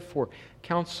care for,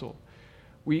 counsel.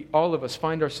 All of us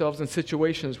find ourselves in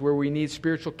situations where we need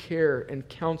spiritual care and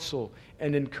counsel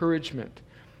and encouragement.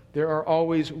 There are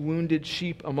always wounded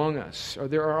sheep among us, or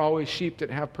there are always sheep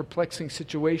that have perplexing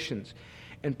situations.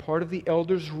 And part of the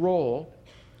elder's role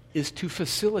is to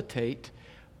facilitate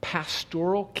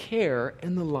pastoral care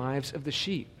in the lives of the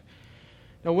sheep.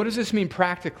 Now, what does this mean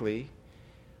practically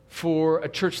for a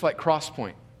church like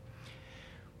Crosspoint?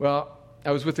 Well,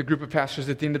 I was with a group of pastors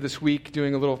at the end of this week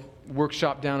doing a little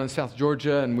workshop down in South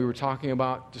Georgia, and we were talking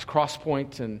about just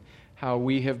Crosspoint and how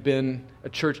we have been a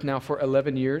church now for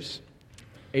 11 years.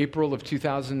 April of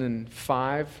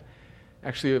 2005,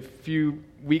 actually a few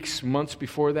weeks, months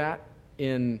before that,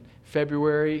 in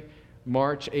February,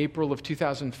 March, April of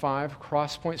 2005,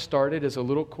 Crosspoint started as a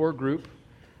little core group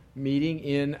meeting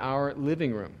in our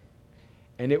living room.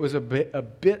 And it was a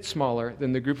bit smaller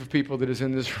than the group of people that is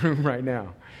in this room right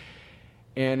now.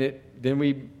 And then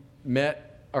we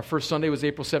met, our first Sunday was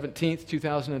April 17th,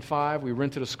 2005. We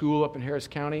rented a school up in Harris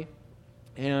County.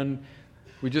 And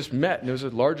we just met, and there was a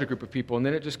larger group of people. And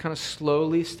then it just kind of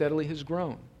slowly, steadily has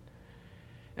grown.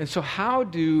 And so how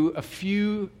do a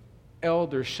few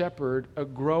elders shepherd a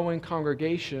growing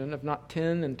congregation of not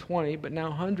 10 and 20, but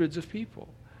now hundreds of people?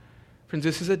 Friends,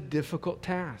 this is a difficult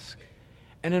task.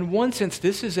 And in one sense,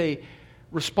 this is a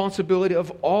responsibility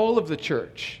of all of the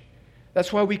church.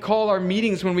 That's why we call our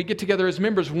meetings when we get together as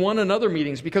members one another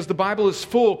meetings, because the Bible is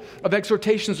full of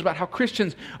exhortations about how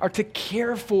Christians are to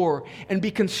care for and be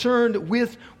concerned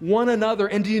with one another.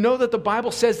 And do you know that the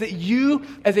Bible says that you,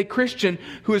 as a Christian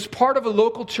who is part of a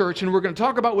local church, and we're going to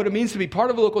talk about what it means to be part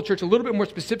of a local church a little bit more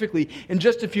specifically in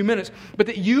just a few minutes, but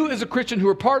that you as a Christian who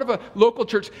are part of a local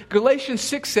church, Galatians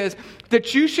 6 says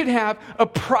that you should have a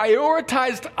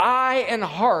prioritized eye and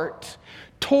heart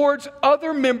towards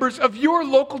other members of your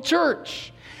local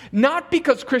church. Not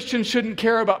because Christians shouldn't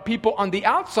care about people on the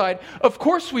outside. Of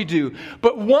course we do.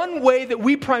 But one way that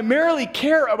we primarily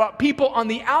care about people on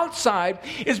the outside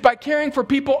is by caring for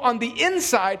people on the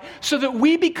inside, so that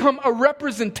we become a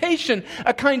representation,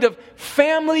 a kind of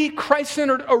family,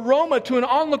 Christ-centered aroma to an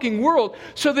onlooking world,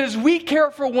 so that as we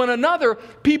care for one another,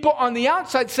 people on the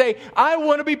outside say, "I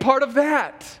want to be part of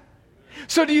that."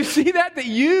 So do you see that? That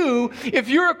you, if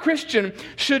you're a Christian,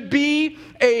 should be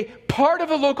a part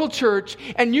of a local church,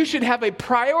 and you should have a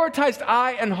prioritized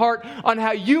eye and heart on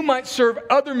how you might serve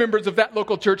other members of that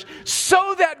local church,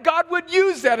 so that God would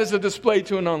use that as a display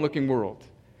to an onlooking world.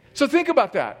 So think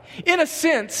about that. In a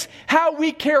sense, how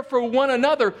we care for one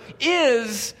another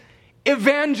is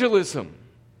evangelism.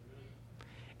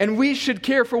 And we should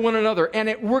care for one another. And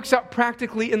it works out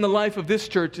practically in the life of this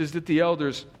church, is that the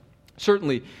elders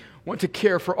certainly want to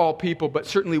care for all people, but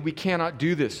certainly we cannot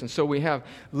do this. And so we have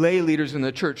lay leaders in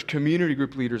the church, community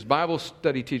group leaders, Bible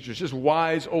study teachers, just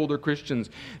wise older Christians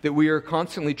that we are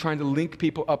constantly trying to link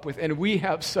people up with. And we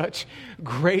have such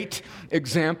great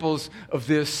examples of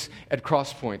this at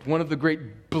Crosspoint. One of the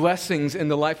great blessings in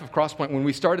the life of Crosspoint, when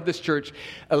we started this church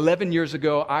 11 years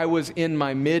ago, I was in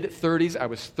my mid-30s. I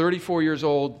was 34 years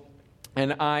old.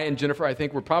 And I and Jennifer, I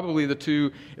think, were probably the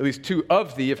two, at least two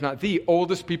of the, if not the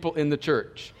oldest people in the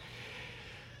church.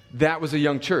 That was a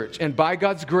young church. And by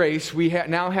God's grace, we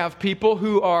now have people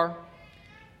who are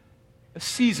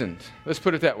seasoned. Let's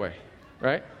put it that way,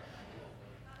 right?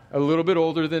 A little bit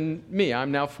older than me. I'm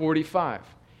now 45.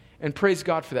 And praise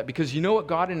God for that. Because you know what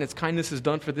God in His kindness has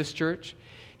done for this church?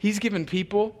 He's given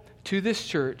people to this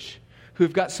church who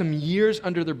have got some years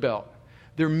under their belt.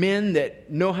 They're men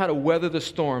that know how to weather the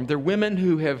storm. They're women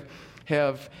who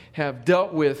have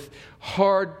dealt with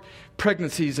hard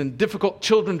pregnancies and difficult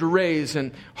children to raise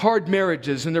and hard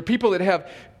marriages. And they're people that have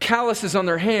calluses on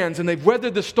their hands, and they've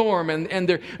weathered the storm, and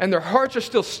their hearts are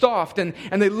still soft, and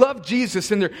they love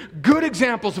Jesus, and they're good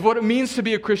examples of what it means to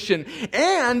be a Christian.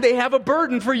 And they have a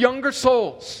burden for younger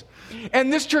souls.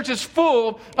 And this church is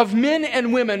full of men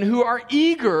and women who are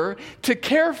eager to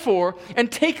care for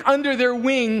and take under their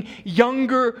wing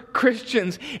younger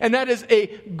Christians. And that is a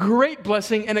great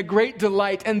blessing and a great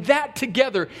delight. And that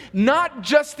together, not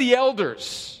just the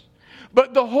elders,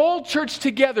 but the whole church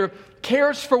together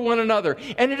cares for one another.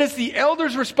 And it is the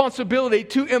elders' responsibility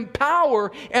to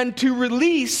empower and to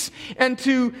release and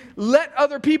to let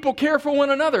other people care for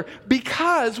one another,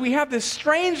 because we have this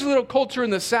strange little culture in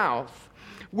the South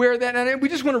where that, and we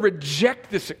just want to reject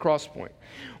this at Crosspoint,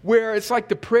 where it's like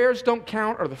the prayers don't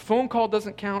count, or the phone call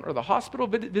doesn't count, or the hospital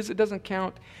visit doesn't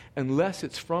count unless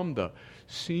it's from the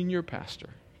senior pastor,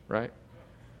 right?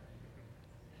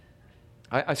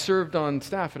 I served on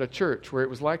staff at a church where it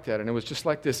was like that, and it was just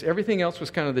like this. Everything else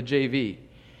was kind of the JV,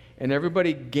 and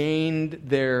everybody gained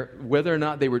their, whether or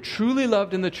not they were truly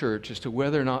loved in the church, as to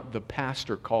whether or not the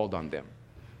pastor called on them.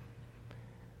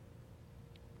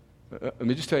 Let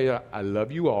me just tell you, I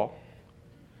love you all,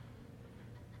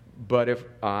 but if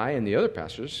I and the other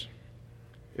pastors,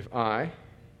 if I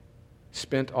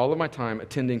spent all of my time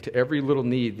attending to every little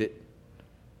need that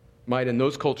might in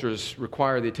those cultures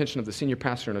require the attention of the senior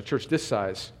pastor in a church this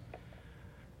size,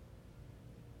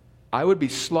 I would be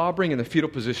slobbering in the fetal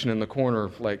position in the corner,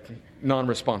 like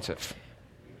non-responsive.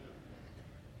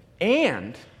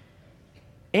 And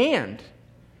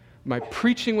my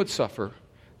preaching would suffer,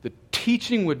 the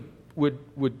teaching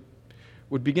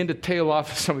would begin to tail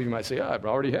off. Some of you might say, it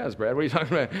already has, Brad. What are you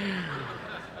talking about?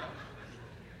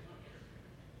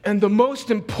 And the most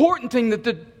important thing that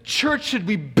the church should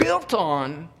be built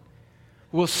on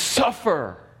will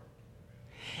suffer.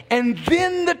 And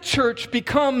then the church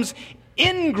becomes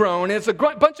ingrown as a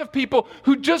bunch of people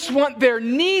who just want their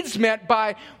needs met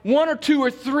by one or two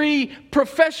or three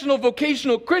professional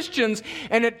vocational Christians,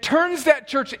 and it turns that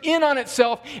church in on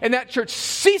itself, and that church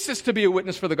ceases to be a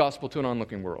witness for the gospel to an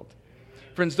onlooking world.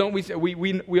 Friends, don't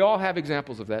we all have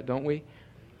examples of that, don't we?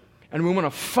 And we want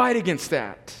to fight against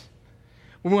that.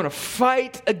 We want to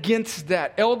fight against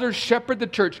that. Elders shepherd the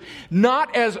church,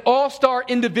 not as all-star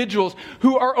individuals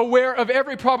who are aware of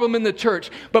every problem in the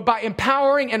church, but by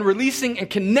empowering and releasing and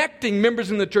connecting members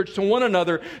in the church to one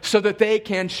another so that they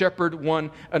can shepherd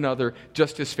one another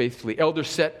just as faithfully. Elders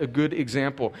set a good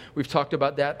example. We've talked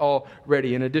about that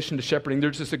already. In addition to shepherding,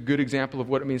 there's just a good example of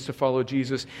what it means to follow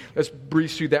Jesus. Let's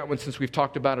breeze through that one since we've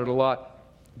talked about it a lot.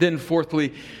 Then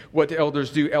fourthly, what do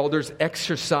elders do? Elders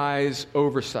exercise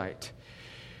oversight.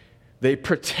 They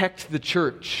protect the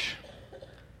church.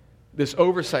 This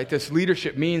oversight, this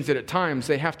leadership means that at times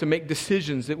they have to make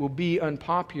decisions that will be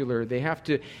unpopular. They have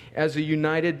to, as a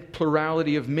united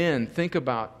plurality of men, think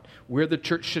about where the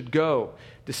church should go,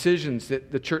 decisions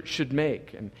that the church should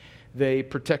make, and they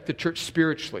protect the church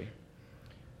spiritually.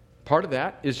 Part of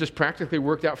that is just practically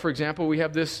worked out. For example, we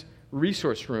have this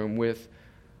resource room with,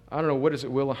 I don't know, what is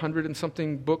it, Will, 100 and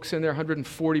something books in there,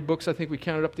 140 books I think we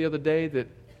counted up the other day, that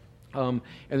and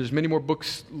there's many more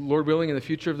books, Lord willing, in the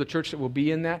future of the church that will be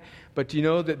in that. But do you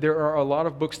know that there are a lot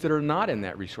of books that are not in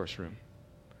that resource room?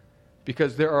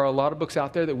 Because there are a lot of books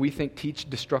out there that we think teach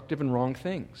destructive and wrong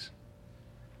things.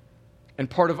 And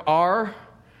part of our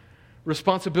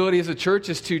responsibility as a church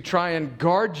is to try and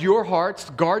guard your hearts,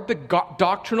 guard the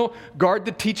doctrinal, guard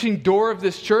the teaching door of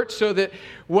this church so that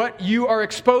what you are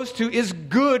exposed to is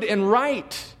good and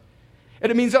right. And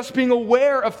it means us being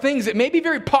aware of things that may be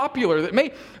very popular, that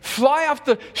may fly off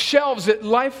the shelves at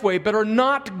Lifeway, but are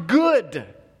not good.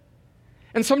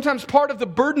 And sometimes part of the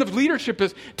burden of leadership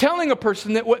is telling a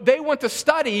person that what they want to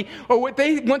study or what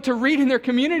they want to read in their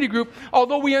community group,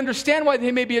 although we understand why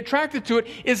they may be attracted to it,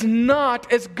 is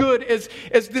not as good as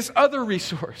this other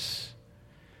resource.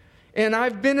 And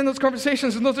I've been in those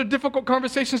conversations, and those are difficult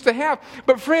conversations to have.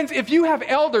 But friends, if you have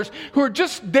elders who are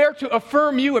just there to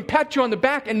affirm you and pat you on the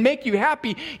back and make you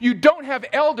happy, you don't have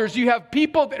elders. You have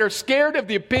people that are scared of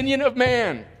the opinion of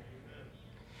man.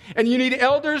 And you need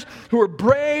elders who are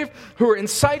brave, who are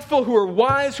insightful, who are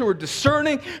wise, who are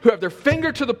discerning, who have their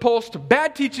finger to the pulse to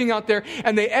bad teaching out there,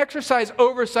 and they exercise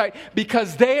oversight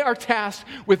because they are tasked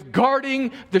with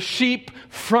guarding the sheep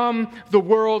from the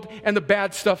world and the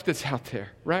bad stuff that's out there,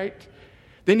 right?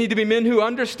 They need to be men who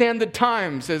understand the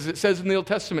times, as it says in the Old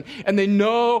Testament, and they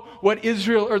know what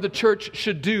Israel or the church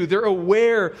should do. They're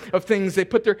aware of things. They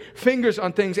put their fingers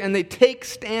on things, and they take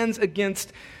stands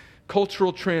against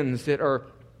cultural trends that are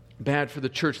bad for the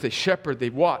church. They shepherd,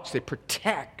 they watch, they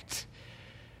protect.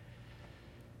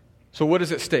 So what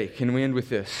is at stake? And we end with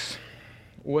this.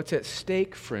 What's at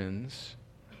stake, friends,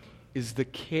 is the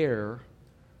care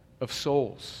of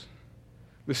souls.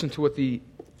 Listen to what the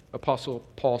Apostle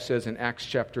Paul says in Acts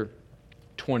chapter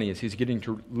 20 as he's getting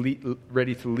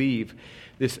ready to leave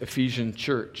this Ephesian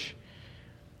church.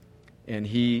 And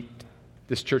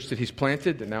this church that he's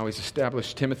planted, and now he's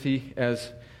established Timothy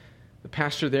as the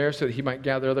pastor there so that he might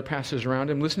gather other pastors around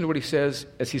him. Listen to what he says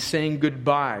as he's saying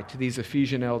goodbye to these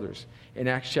Ephesian elders in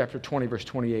Acts chapter 20, verse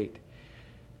 28.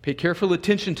 Pay careful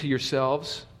attention to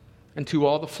yourselves and to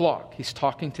all the flock. He's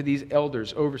talking to these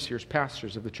elders, overseers,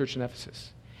 pastors of the church in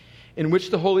Ephesus, in which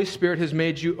the Holy Spirit has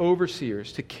made you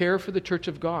overseers to care for the church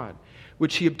of God,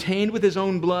 which he obtained with his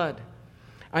own blood.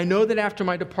 I know that after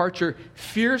my departure,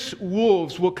 fierce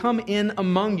wolves will come in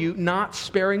among you, not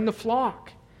sparing the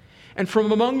flock. And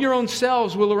from among your own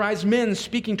selves will arise men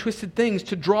speaking twisted things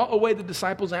to draw away the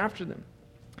disciples after them.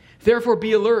 Therefore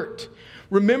be alert,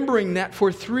 remembering that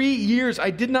for 3 years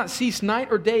I did not cease night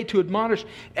or day to admonish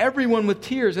everyone with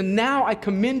tears. And now I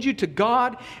commend you to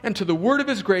God and to the word of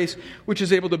his grace, which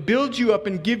is able to build you up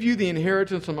and give you the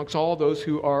inheritance amongst all those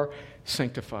who are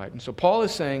sanctified. And so Paul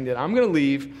is saying that I'm going to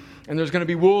leave, and there's going to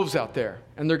be wolves out there,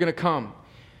 and they're going to come.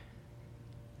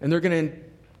 And they're going to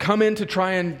come in to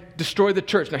try and destroy the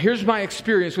church. Now, here's my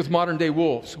experience with modern day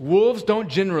wolves. Wolves don't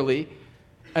generally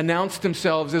announce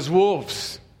themselves as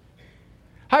wolves.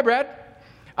 Hi, Brad.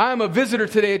 I'm a visitor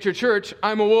today at your church.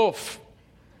 I'm a wolf.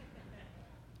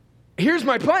 Here's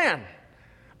my plan.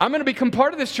 I'm going to become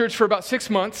part of this church for about 6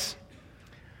 months,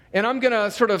 and I'm going to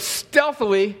sort of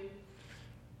stealthily,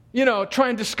 try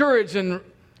and discourage and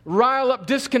rile up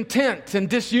discontent and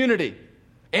disunity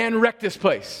and wreck this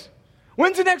place.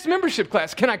 When's the next membership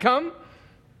class? Can I come?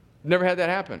 Never had that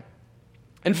happen.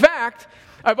 In fact,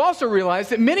 I've also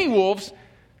realized that many wolves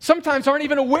sometimes aren't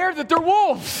even aware that they're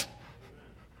wolves.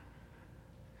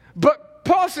 But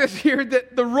Paul says here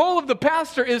that the role of the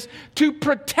pastor is to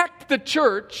protect the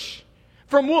church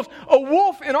from wolves. A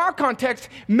wolf, in our context,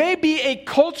 may be a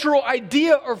cultural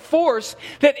idea or force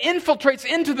that infiltrates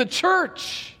into the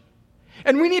church.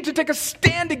 And we need to take a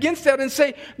stand against that and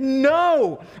say,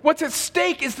 no, what's at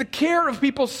stake is the care of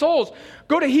people's souls.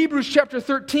 Go to Hebrews chapter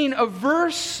 13, a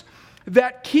verse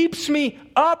that keeps me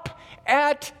up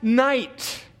at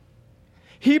night.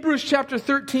 Hebrews chapter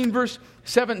 13, verse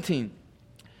 17.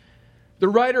 The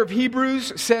writer of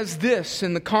Hebrews says this,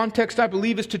 in the context, I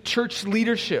believe, is to church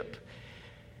leadership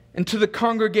and to the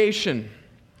congregation.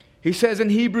 He says in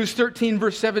Hebrews 13,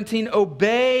 verse 17,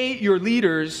 obey your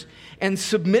leaders and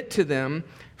submit to them,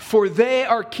 for they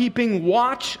are keeping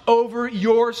watch over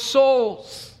your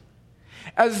souls,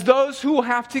 as those who will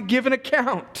have to give an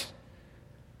account.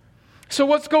 So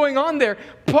what's going on there?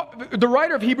 The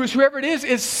writer of Hebrews, whoever it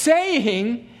is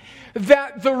saying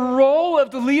that the role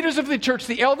of the leaders of the church,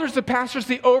 the elders, the pastors,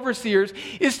 the overseers,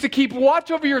 is to keep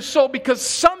watch over your soul, because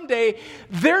someday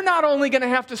they're not only going to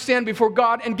have to stand before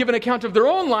God and give an account of their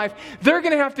own life, they're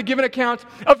going to have to give an account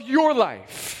of your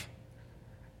life.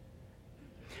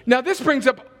 Now, this brings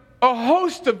up a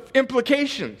host of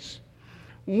implications.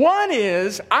 One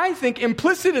is, I think,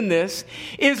 implicit in this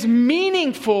is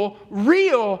meaningful,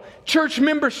 real church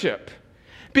membership.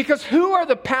 Because who are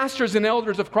the pastors and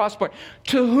elders of Crosspoint?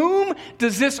 To whom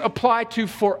does this apply to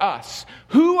for us?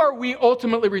 Who are we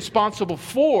ultimately responsible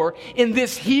for in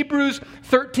this Hebrews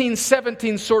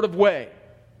 13:17 sort of way?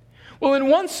 Well, in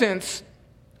one sense,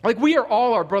 we are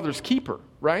all our brother's keeper,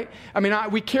 right?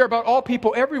 We care about all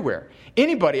people everywhere.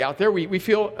 Anybody out there, we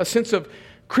feel a sense of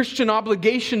Christian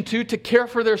obligation to care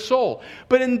for their soul.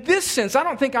 But in this sense, I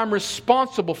don't think I'm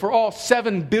responsible for all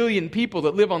 7 billion people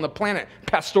that live on the planet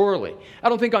pastorally. I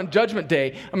don't think on Judgment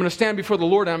Day I'm going to stand before the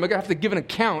Lord and I'm going to have to give an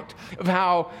account of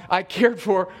how I cared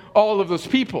for all of those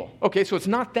people. Okay, so it's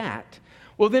not that.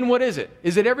 Well, then what is it?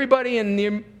 Is it everybody in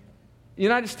the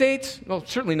United States? Well,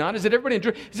 certainly not. Is it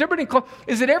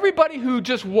everybody who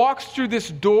just walks through this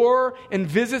door and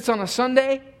visits on a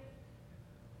Sunday?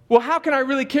 Well, how can I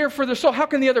really care for their soul? How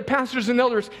can the other pastors and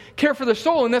elders care for their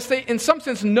soul unless they, in some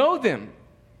sense, know them?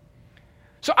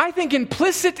 So I think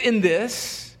implicit in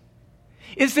this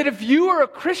is that if you are a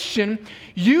Christian,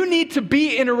 you need to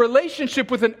be in a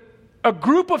relationship with a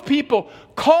group of people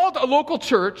called a local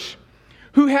church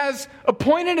who has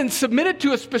appointed and submitted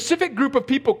to a specific group of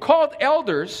people called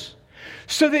elders,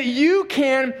 so that you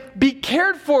can be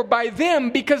cared for by them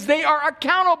because they are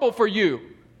accountable for you.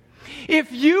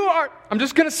 If you are, I'm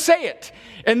just going to say it,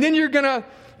 and then you're going to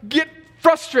get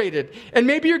frustrated, and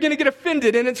maybe you're going to get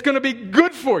offended, and it's going to be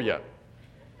good for you.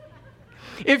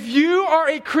 If you are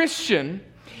a Christian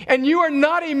and you are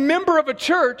not a member of a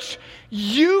church,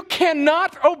 you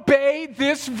cannot obey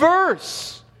this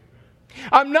verse.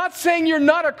 I'm not saying you're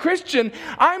not a Christian.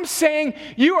 I'm saying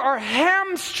you are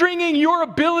hamstringing your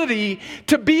ability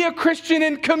to be a Christian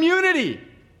in community.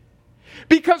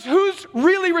 Because who's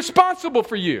really responsible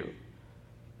for you?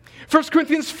 1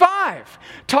 Corinthians 5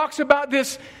 talks about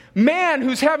this man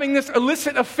who's having this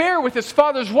illicit affair with his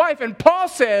father's wife. And Paul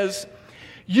says,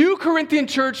 you, Corinthian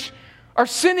church, are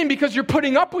sinning because you're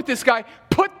putting up with this guy.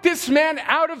 Put this man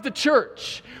out of the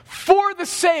church for the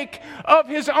sake of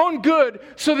his own good,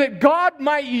 so that God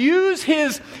might use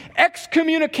his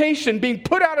excommunication, being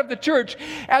put out of the church,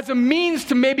 as a means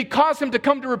to maybe cause him to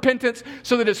come to repentance,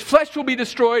 so that his flesh will be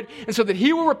destroyed, and so that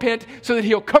he will repent, so that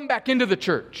he'll come back into the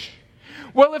church.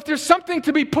 Well, if there's something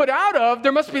to be put out of,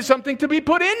 there must be something to be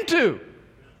put into.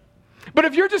 But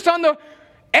if you're just on the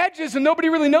edges and nobody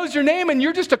really knows your name and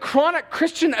you're just a chronic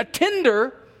Christian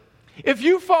attender, if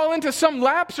you fall into some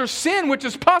lapse or sin, which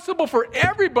is possible for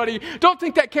everybody, don't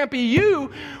think that can't be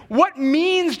you. What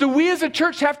means do we as a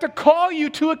church have to call you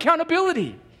to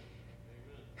accountability?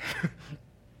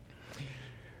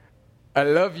 I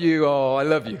love you all. I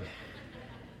love you.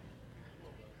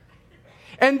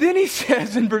 And then he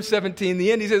says in verse 17,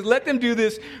 the end, he says, let them do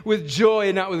this with joy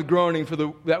and not with groaning, for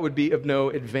that would be of no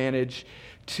advantage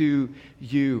to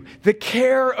you. The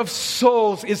care of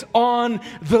souls is on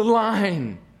the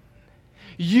line.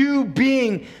 You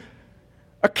being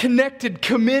a connected,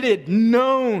 committed,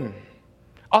 known,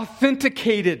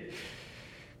 authenticated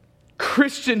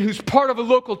Christian who's part of a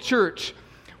local church,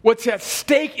 what's at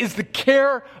stake is the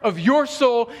care of your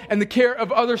soul and the care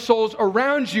of other souls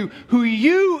around you, who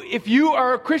you, if you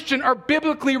are a Christian, are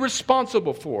biblically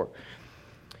responsible for.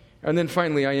 And then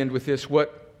finally, I end with this.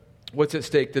 What's at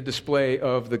stake? The display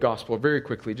of the gospel. Very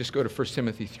quickly, just go to 1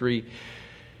 Timothy 3,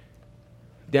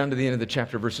 down to the end of the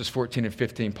chapter, verses 14 and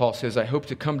 15. Paul says, I hope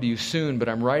to come to you soon, but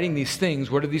I'm writing these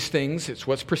things. What are these things? It's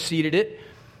what's preceded it.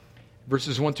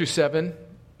 Verses 1 through 7,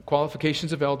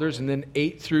 qualifications of elders, and then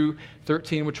 8 through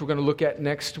 13, which we're going to look at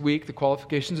next week, the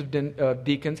qualifications of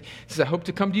deacons. He says, I hope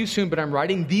to come to you soon, but I'm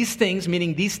writing these things,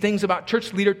 meaning these things about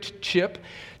church leadership,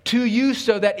 to you,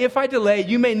 so that if I delay,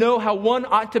 you may know how one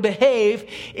ought to behave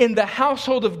in the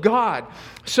household of God.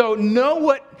 So know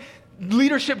what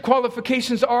leadership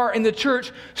qualifications are in the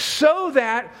church, so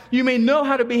that you may know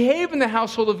how to behave in the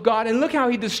household of God. And look how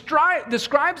he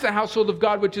describes the household of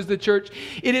God, which is the church.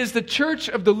 It is the church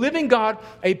of the living God,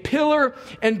 a pillar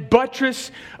and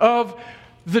buttress of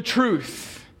the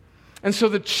truth. And so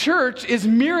the church is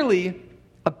merely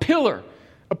a pillar,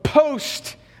 a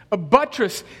post, a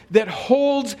buttress that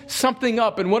holds something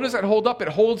up. And what does that hold up? It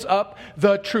holds up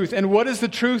the truth. And what is the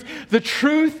truth? The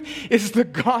truth is the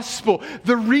gospel.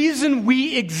 The reason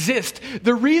we exist,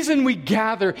 the reason we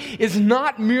gather, is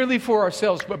not merely for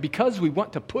ourselves, but because we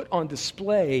want to put on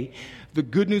display the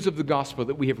good news of the gospel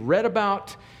that we have read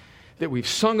about, that we've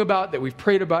sung about, that we've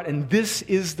prayed about. And this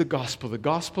is the gospel. The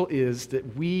gospel is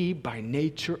that we by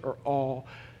nature are all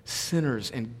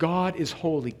sinners, and God is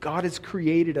holy. God has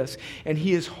created us, and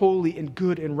He is holy and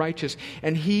good and righteous,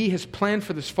 and He has planned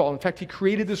for this fall. In fact, He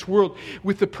created this world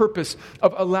with the purpose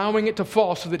of allowing it to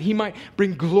fall so that He might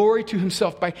bring glory to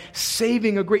Himself by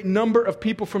saving a great number of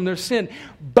people from their sin,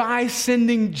 by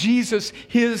sending Jesus,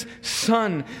 His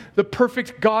Son, the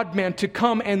perfect God-man, to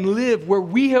come and live where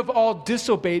we have all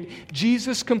disobeyed.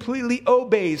 Jesus completely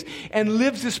obeys and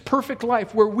lives this perfect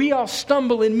life where we all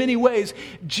stumble in many ways.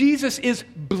 Jesus is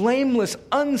blameless,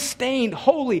 unstained,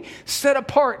 holy, set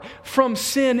apart from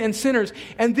sin and sinners,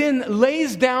 and then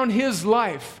lays down His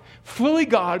life, fully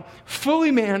God,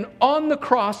 fully man, on the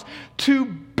cross to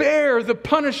bear the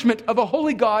punishment of a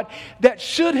holy God that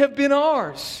should have been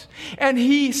ours. And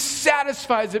He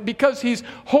satisfies it because He's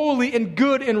holy and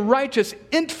good and righteous,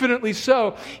 infinitely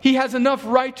so. He has enough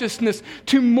righteousness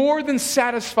to more than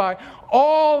satisfy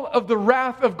all of the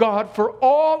wrath of God for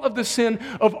all of the sin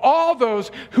of all those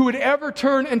who would ever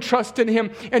turn and trust in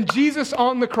Him. And Jesus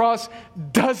on the cross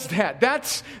does that.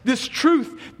 That's this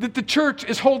truth that the church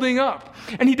is holding up.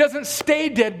 And He doesn't stay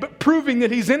dead, but proving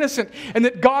that He's innocent and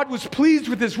that God was pleased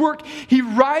with His work. He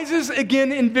rises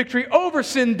again in victory over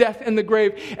sin, death, and the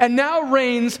grave, and now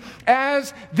reigns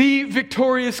as the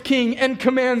victorious King and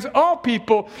commands all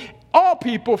people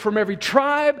from every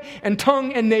tribe and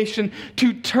tongue and nation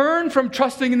to turn from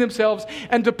trusting in themselves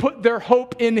and to put their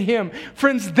hope in Him.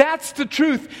 Friends, that's the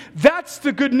truth. That's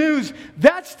the good news.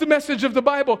 That's the message of the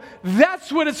Bible.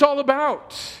 That's what it's all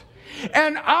about.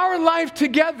 And our life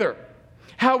together,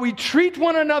 how we treat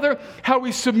one another, how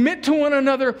we submit to one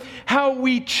another, how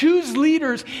we choose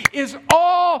leaders, is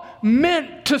all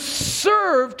meant to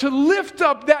serve, to lift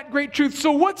up that great truth.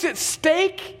 So what's at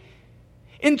stake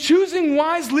in choosing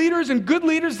wise leaders and good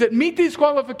leaders that meet these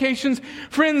qualifications?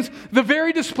 Friends, the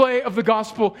very display of the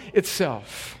gospel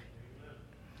itself.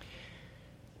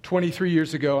 23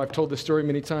 years ago, I've told this story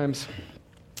many times.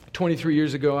 23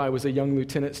 years ago, I was a young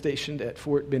lieutenant stationed at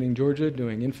Fort Benning, Georgia,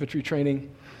 doing infantry training.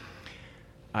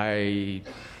 I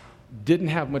didn't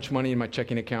have much money in my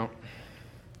checking account,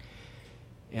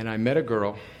 and I met a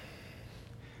girl,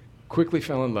 quickly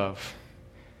fell in love,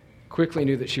 quickly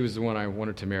knew that she was the one I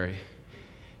wanted to marry,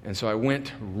 and so I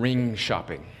went ring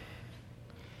shopping.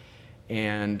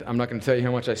 And I'm not going to tell you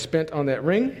how much I spent on that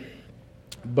ring,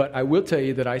 but I will tell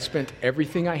you that I spent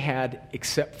everything I had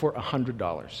except for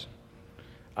 $100.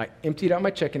 I emptied out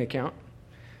my checking account,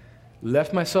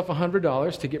 left myself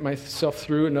 $100 to get myself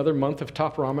through another month of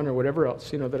top ramen or whatever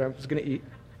else, that I was going to eat.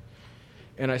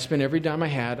 And I spent every dime I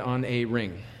had on a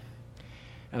ring.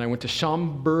 And I went to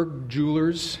Schomburg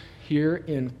Jewelers here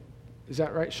in, is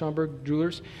that right, Schomburg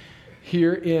Jewelers?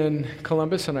 Here in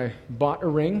Columbus, and I bought a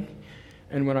ring.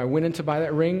 And when I went in to buy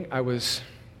that ring, I was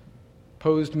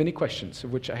posed many questions,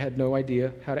 of which I had no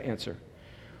idea how to answer.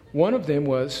 One of them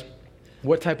was,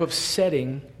 what type of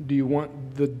setting do you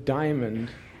want the diamond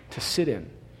to sit in?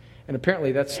 And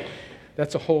apparently there are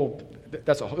a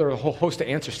whole host of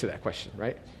answers to that question,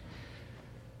 right?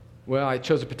 Well, I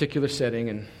chose a particular setting,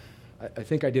 and I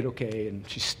think I did okay, and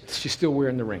she's still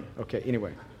wearing the ring. Okay,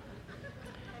 anyway.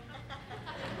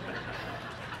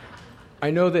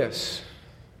 I know this.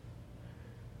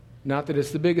 Not that it's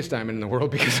the biggest diamond in the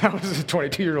world, because I was a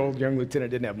 22-year-old young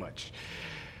lieutenant, didn't have much.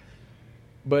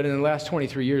 But in the last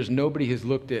 23 years, nobody has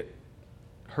looked at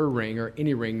her ring or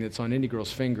any ring that's on any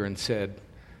girl's finger and said,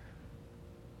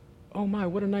 oh my,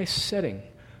 what a nice setting.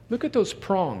 Look at those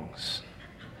prongs.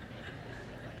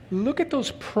 Look at those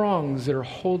prongs that are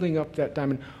holding up that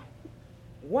diamond.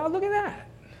 Wow, look at that.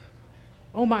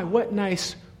 Oh my, what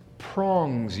nice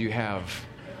prongs you have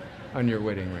on your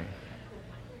wedding ring.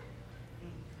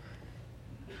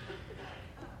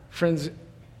 Friends,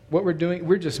 what we're doing,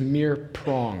 we're just mere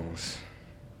prongs,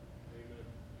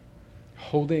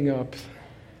 holding up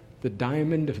the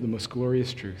diamond of the most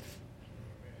glorious truth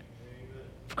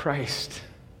of Christ.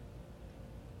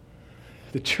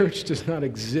 The church does not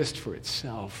exist for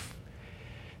itself.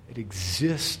 It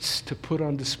exists to put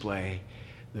on display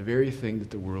the very thing that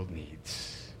the world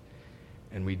needs.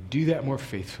 And we do that more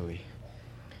faithfully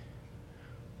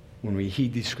when we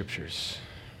heed these scriptures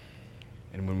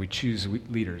and when we choose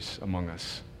leaders among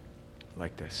us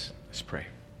like this. Let's pray.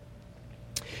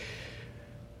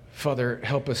 Father,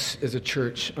 help us as a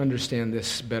church understand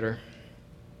this better.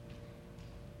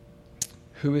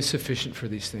 Who is sufficient for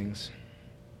these things?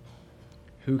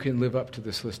 Who can live up to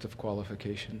this list of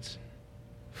qualifications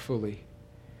fully?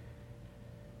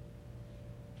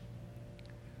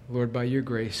 Lord, by your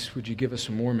grace, would you give us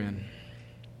more men?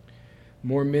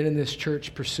 More men in this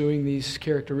church pursuing these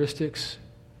characteristics.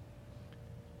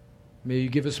 May you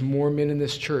give us more men in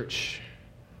this church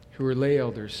who are lay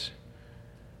elders,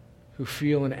 who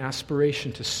feel an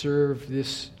aspiration to serve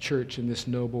this church in this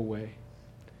noble way.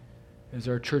 As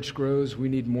our church grows, we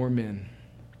need more men.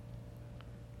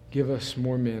 Give us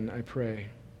more men, I pray,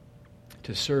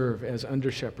 to serve as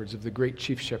under-shepherds of the great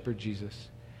chief shepherd Jesus,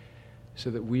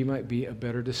 so that we might be a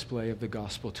better display of the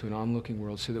gospel to an onlooking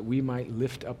world, so that we might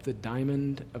lift up the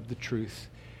diamond of the truth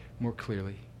more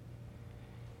clearly.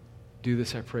 Do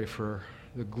this, I pray, for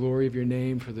the glory of your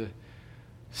name, for the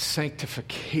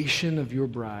sanctification of your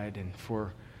bride, and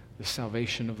for the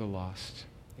salvation of the lost.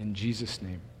 In Jesus'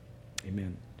 name,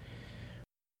 amen.